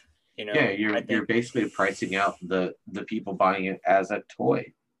see. You're basically pricing out the people buying it as a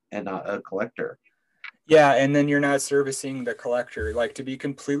toy and not a collector. Yeah, and then you're not servicing the collector. Like, to be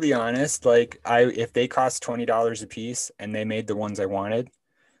completely honest, if they cost $20 a piece and they made the ones I wanted,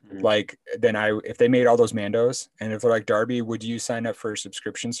 then if they made all those Mandos, and if they're like, Darby, would you sign up for a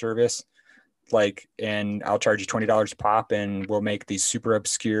subscription service? And I'll charge you $20 a pop, and we'll make these super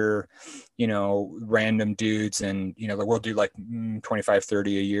obscure, random dudes, and we'll do like 25,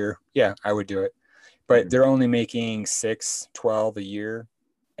 30 a year. Yeah, I would do it. But they're only making 6, 12 a year,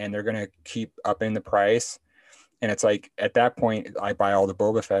 and they're gonna keep upping the price. And it's like, at that point, I buy all the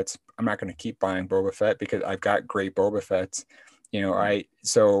Boba Fetts. I'm not gonna keep buying Boba Fett because I've got great Boba Fetts.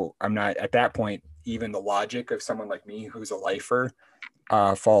 So I'm not at that point. Even the logic of someone like me who's a lifer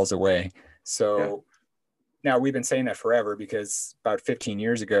falls away. So now we've been saying that forever, because about 15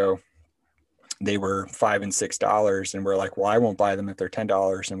 years ago, they were $5 and $6, and we're like, well, I won't buy them if they're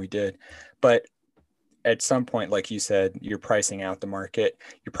 $10, and we did. But at some point, like you said, you're pricing out the market.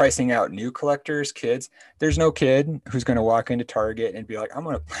 You're pricing out new collectors, kids. There's no kid who's going to walk into Target and be like, I'm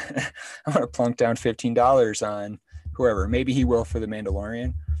gonna plunk down $15 on whoever. Maybe he will for the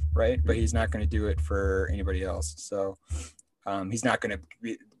Mandalorian, right? But he's not going to do it for anybody else. So he's not going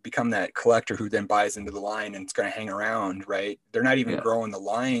to become that collector who then buys into the line and it's going to hang around, right? They're not even growing the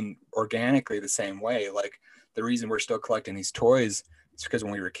line organically the same way. Like, the reason we're still collecting these toys is because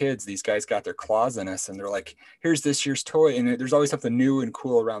when we were kids, these guys got their claws in us and they're like, here's this year's toy. And there's always something new and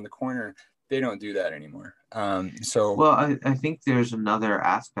cool around the corner. They don't do that anymore. Well, I think there's another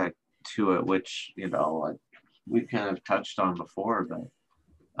aspect to it, which, we kind of touched on before,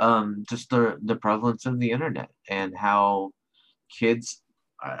 but just the prevalence of the internet and how kids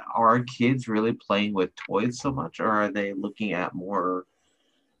are kids really playing with toys so much, or are they looking at more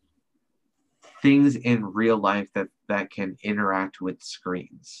things in real life that that can interact with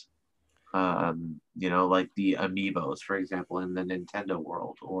screens. Like the amiibos, for example, in the Nintendo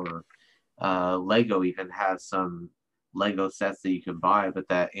world, or Lego even has some Lego sets that you can buy, but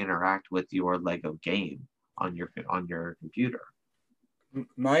that interact with your Lego game on your computer.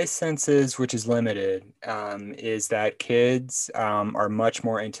 My sense is, which is limited, is that kids are much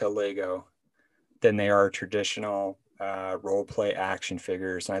more into Lego than they are traditional role play action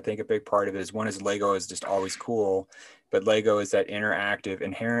figures. And I think a big part of it is, one is Lego is just always cool, but Lego is that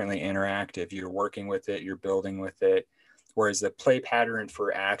inherently interactive. You're working with it, you're building with it. Whereas the play pattern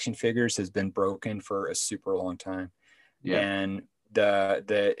for action figures has been broken for a super long time. Yeah. And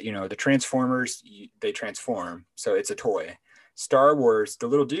the Transformers, they transform, so it's a toy. Star Wars, the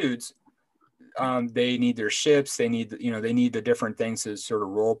little dudes, they need their ships, they need the different things to sort of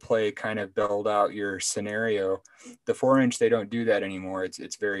role play, kind of build out your scenario. The 4-inch, they don't do that anymore.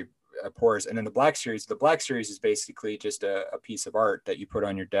 It's very porous. And then the Black Series is basically just a piece of art that you put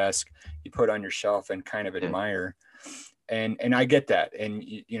on your desk, you put on your shelf and kind of admire. And I get that, and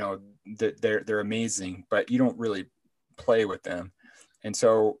they're amazing, but you don't really play with them. And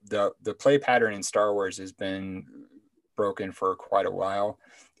so the play pattern in Star Wars has been broken for quite a while,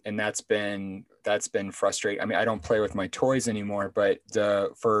 and that's been frustrating. I mean, I don't play with my toys anymore, but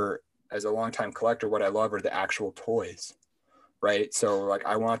as a longtime collector, what I love are the actual toys, right? So like,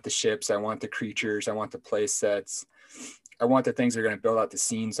 I want the ships, I want the creatures, I want the play sets, I want the things that are going to build out the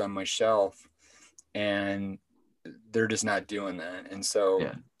scenes on my shelf, and they're just not doing that. And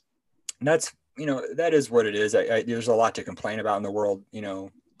so that's, that is what it is. There's a lot to complain about in the world,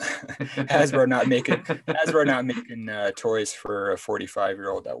 as we're not making toys for a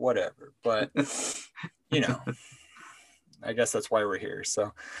 45-year-old, that whatever. But I guess that's why we're here.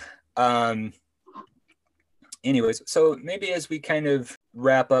 So anyways, so maybe as we kind of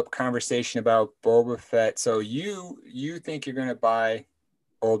wrap up conversation about Boba Fett, so you think you're going to buy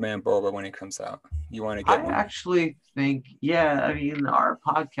Old Man Boba when it comes out? You want to get one? I actually think, I mean, our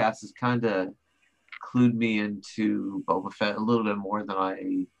podcast has kind of clued me into Boba Fett a little bit more than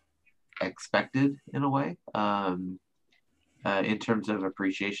I expected, in a way, in terms of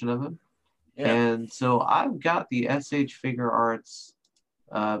appreciation of him. Yeah. And so I've got the SH Figure Arts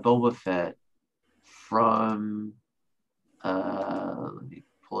Boba Fett from, let me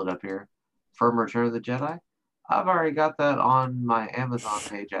pull it up here, from Return of the Jedi. I've already got that on my Amazon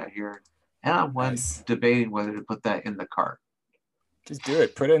page out here, and I'm debating whether to put that in the cart. Just do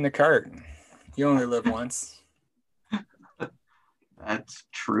it. Put it in the cart. You only live once. That's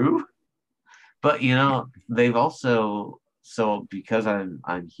true. But they've also, so because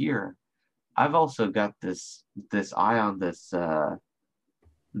I'm here, I've also got this eye on this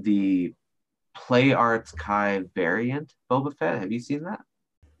the Play Arts Kai variant Boba Fett. Have you seen that?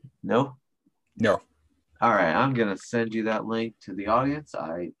 No? No. All right, I'm going to send you that link to the audience.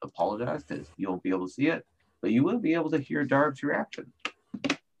 I apologize because you won't be able to see it, but you will be able to hear Darb's reaction.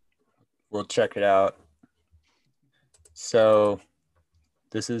 We'll check it out. So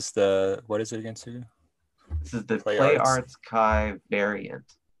this is what is it again, Sue? This is the Play Arts Kai variant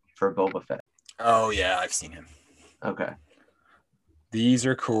for Boba Fett. Oh, yeah, I've seen him. Okay. These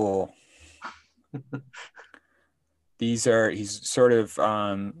are cool. He's sort of,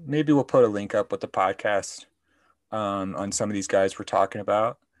 maybe we'll put a link up with the podcast on some of these guys we're talking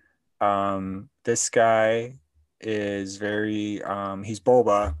about. This guy is very, he's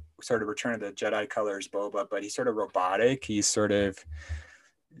Boba, sort of Return of the Jedi colors Boba, but he's sort of robotic. He's sort of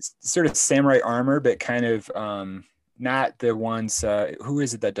samurai armor, but kind of not the ones, who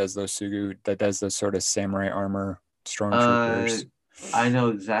is it that does those, Sugu, that does those sort of samurai armor stormtroopers? I know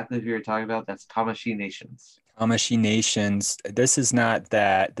exactly who you're talking about. That's Tamashii Nations. Tamashii Nations. This is not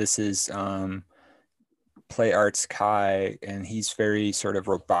that. This is Play Arts Kai, and he's very sort of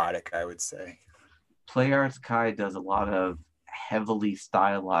robotic, I would say. Play Arts Kai does a lot of heavily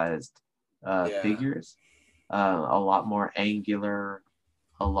stylized figures, a lot more angular,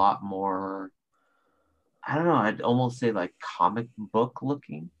 a lot more, I don't know, I'd almost say like comic book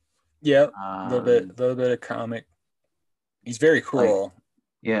looking. Yeah, a little bit of comic. He's very cool.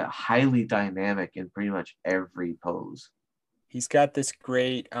 Highly dynamic in pretty much every pose. He's got this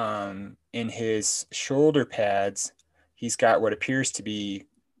great, in his shoulder pads, he's got what appears to be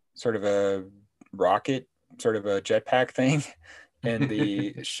sort of a rocket, sort of a jetpack thing, and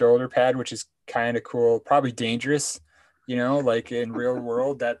the shoulder pad, which is kind of cool, probably dangerous, like in real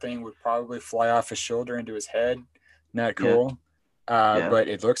world, that thing would probably fly off his shoulder into his head. Not cool. But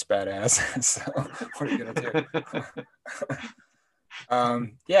it looks badass. So what are you gonna do?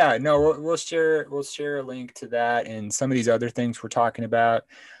 We'll share a link to that and some of these other things we're talking about.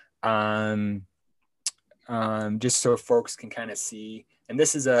 just so folks can kind of see. And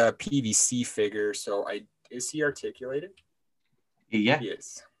this is a PVC figure, so is he articulated? Yeah. He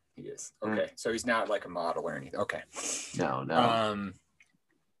is. Okay, so he's not like a model or anything. Okay. No.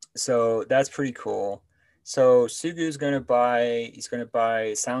 So that's pretty cool. So Sugu's he's gonna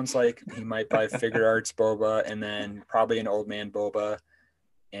buy, sounds like he might buy Figure Arts Boba and then probably an Old Man Boba.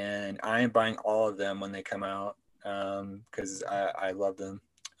 And I am buying all of them when they come out because I love them.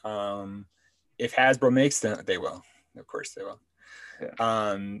 If Hasbro makes them, they will. Of course they will.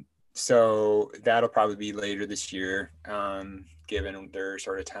 Yeah. So that'll probably be later this year, given their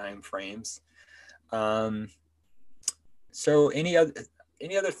sort of time frames. So any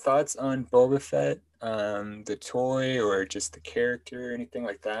other thoughts on Boba Fett, the toy, or just the character, or anything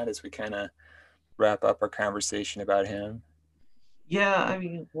like that, as we kind of wrap up our conversation about him? Yeah, I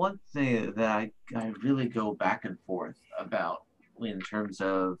mean, one thing that I really go back and forth about in terms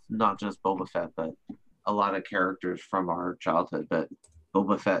of not just Boba Fett, but a lot of characters from our childhood, but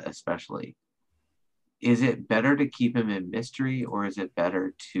Boba Fett especially. Is it better to keep him in mystery, or is it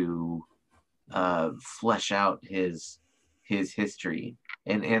better to flesh out his history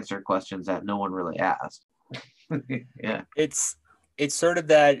and answer questions that no one really asked? Yeah. It's sort of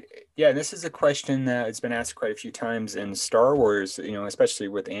that, yeah, this is a question that has been asked quite a few times in Star Wars, especially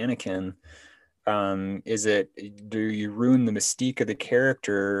with Anakin. Do you ruin the mystique of the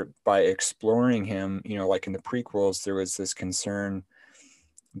character by exploring him? Like in the prequels, there was this concern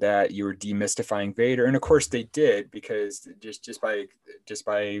that you were demystifying Vader, and of course they did, because just by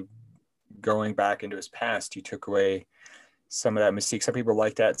going back into his past, you took away some of that mystique. Some people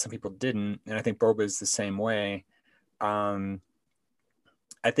liked that, some people didn't, and I think Boba is the same way.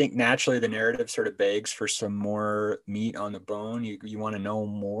 I think naturally the narrative sort of begs for some more meat on the bone. You want to know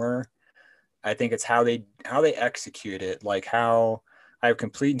more. I think it's how they execute it. Like how I have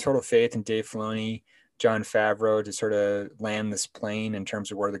complete and total faith in Dave Filoni, Jon Favreau to sort of land this plane in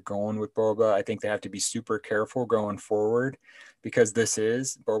terms of where they're going with Boba. I think they have to be super careful going forward, because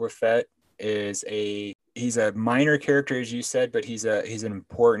Boba Fett he's a minor character, as you said, but he's an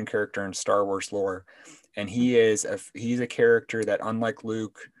important character in Star Wars lore. And he's a character that, unlike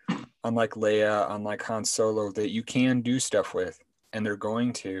Luke, unlike Leia, unlike Han Solo, that you can do stuff with, and they're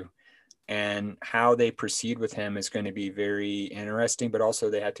going to. And how they proceed with him is going to be very interesting, but also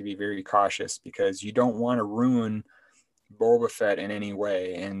they have to be very cautious, because you don't want to ruin Boba Fett in any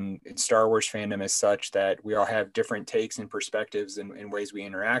way. And Star Wars fandom is such that we all have different takes and perspectives and ways we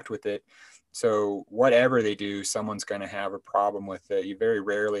interact with it. So whatever they do, someone's going to have a problem with it. You very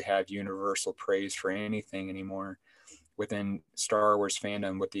rarely have universal praise for anything anymore within Star Wars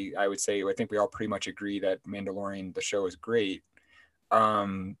fandom. I think we all pretty much agree that Mandalorian, the show, is great.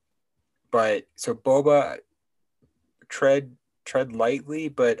 But so Boba, tread lightly,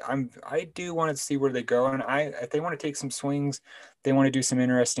 but I do want to see where they go, and if they want to take some swings, they want to do some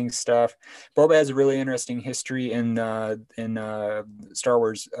interesting stuff. Boba has a really interesting history in Star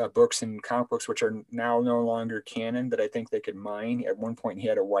Wars books and comic books, which are now no longer canon, that I think they could mine. At one point, he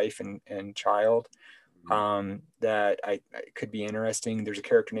had a wife and child that I could be interesting. There's a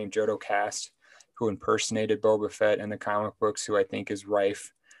character named Jodo Cast who impersonated Boba Fett in the comic books, who I think is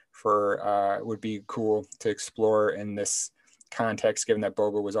rife for would be cool to explore in this context, given that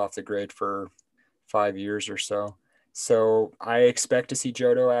Boba was off the grid for 5 years or so. So I expect to see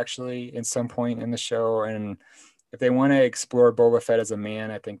Jodo actually in some point in the show, and if they want to explore Boba Fett as a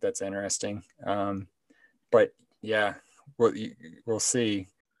man, I think that's interesting. But yeah, we'll see.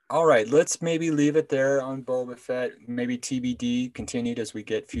 All right, let's maybe leave it there on Boba Fett. Maybe TBD continued as we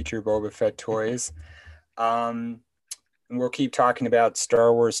get future Boba Fett toys. And we'll keep talking about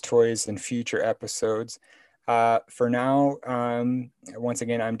Star Wars toys in future episodes. For now, once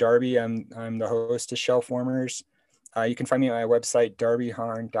again, I'm Darby. I'm the host of Shelf Warmers. You can find me on my website,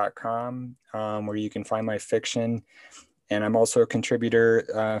 darbyharn.com, where you can find my fiction. And I'm also a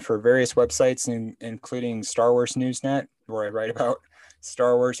contributor for various websites, including Star Wars Newsnet, where I write about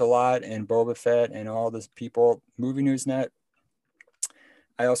Star Wars a lot, and Boba Fett and all the people, Movie Newsnet.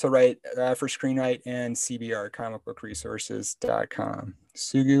 I also write for Screenwrite and CBR, comicbookresources.com.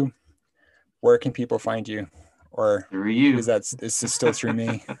 Sugu, where can people find you? Or through you? Is this still through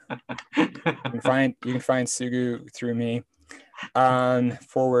me? You can find Sugu through me.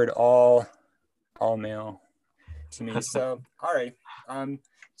 Forward all mail to me. So all right.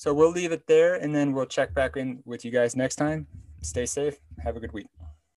 So we'll leave it there, and then we'll check back in with you guys next time. Stay safe. Have a good week.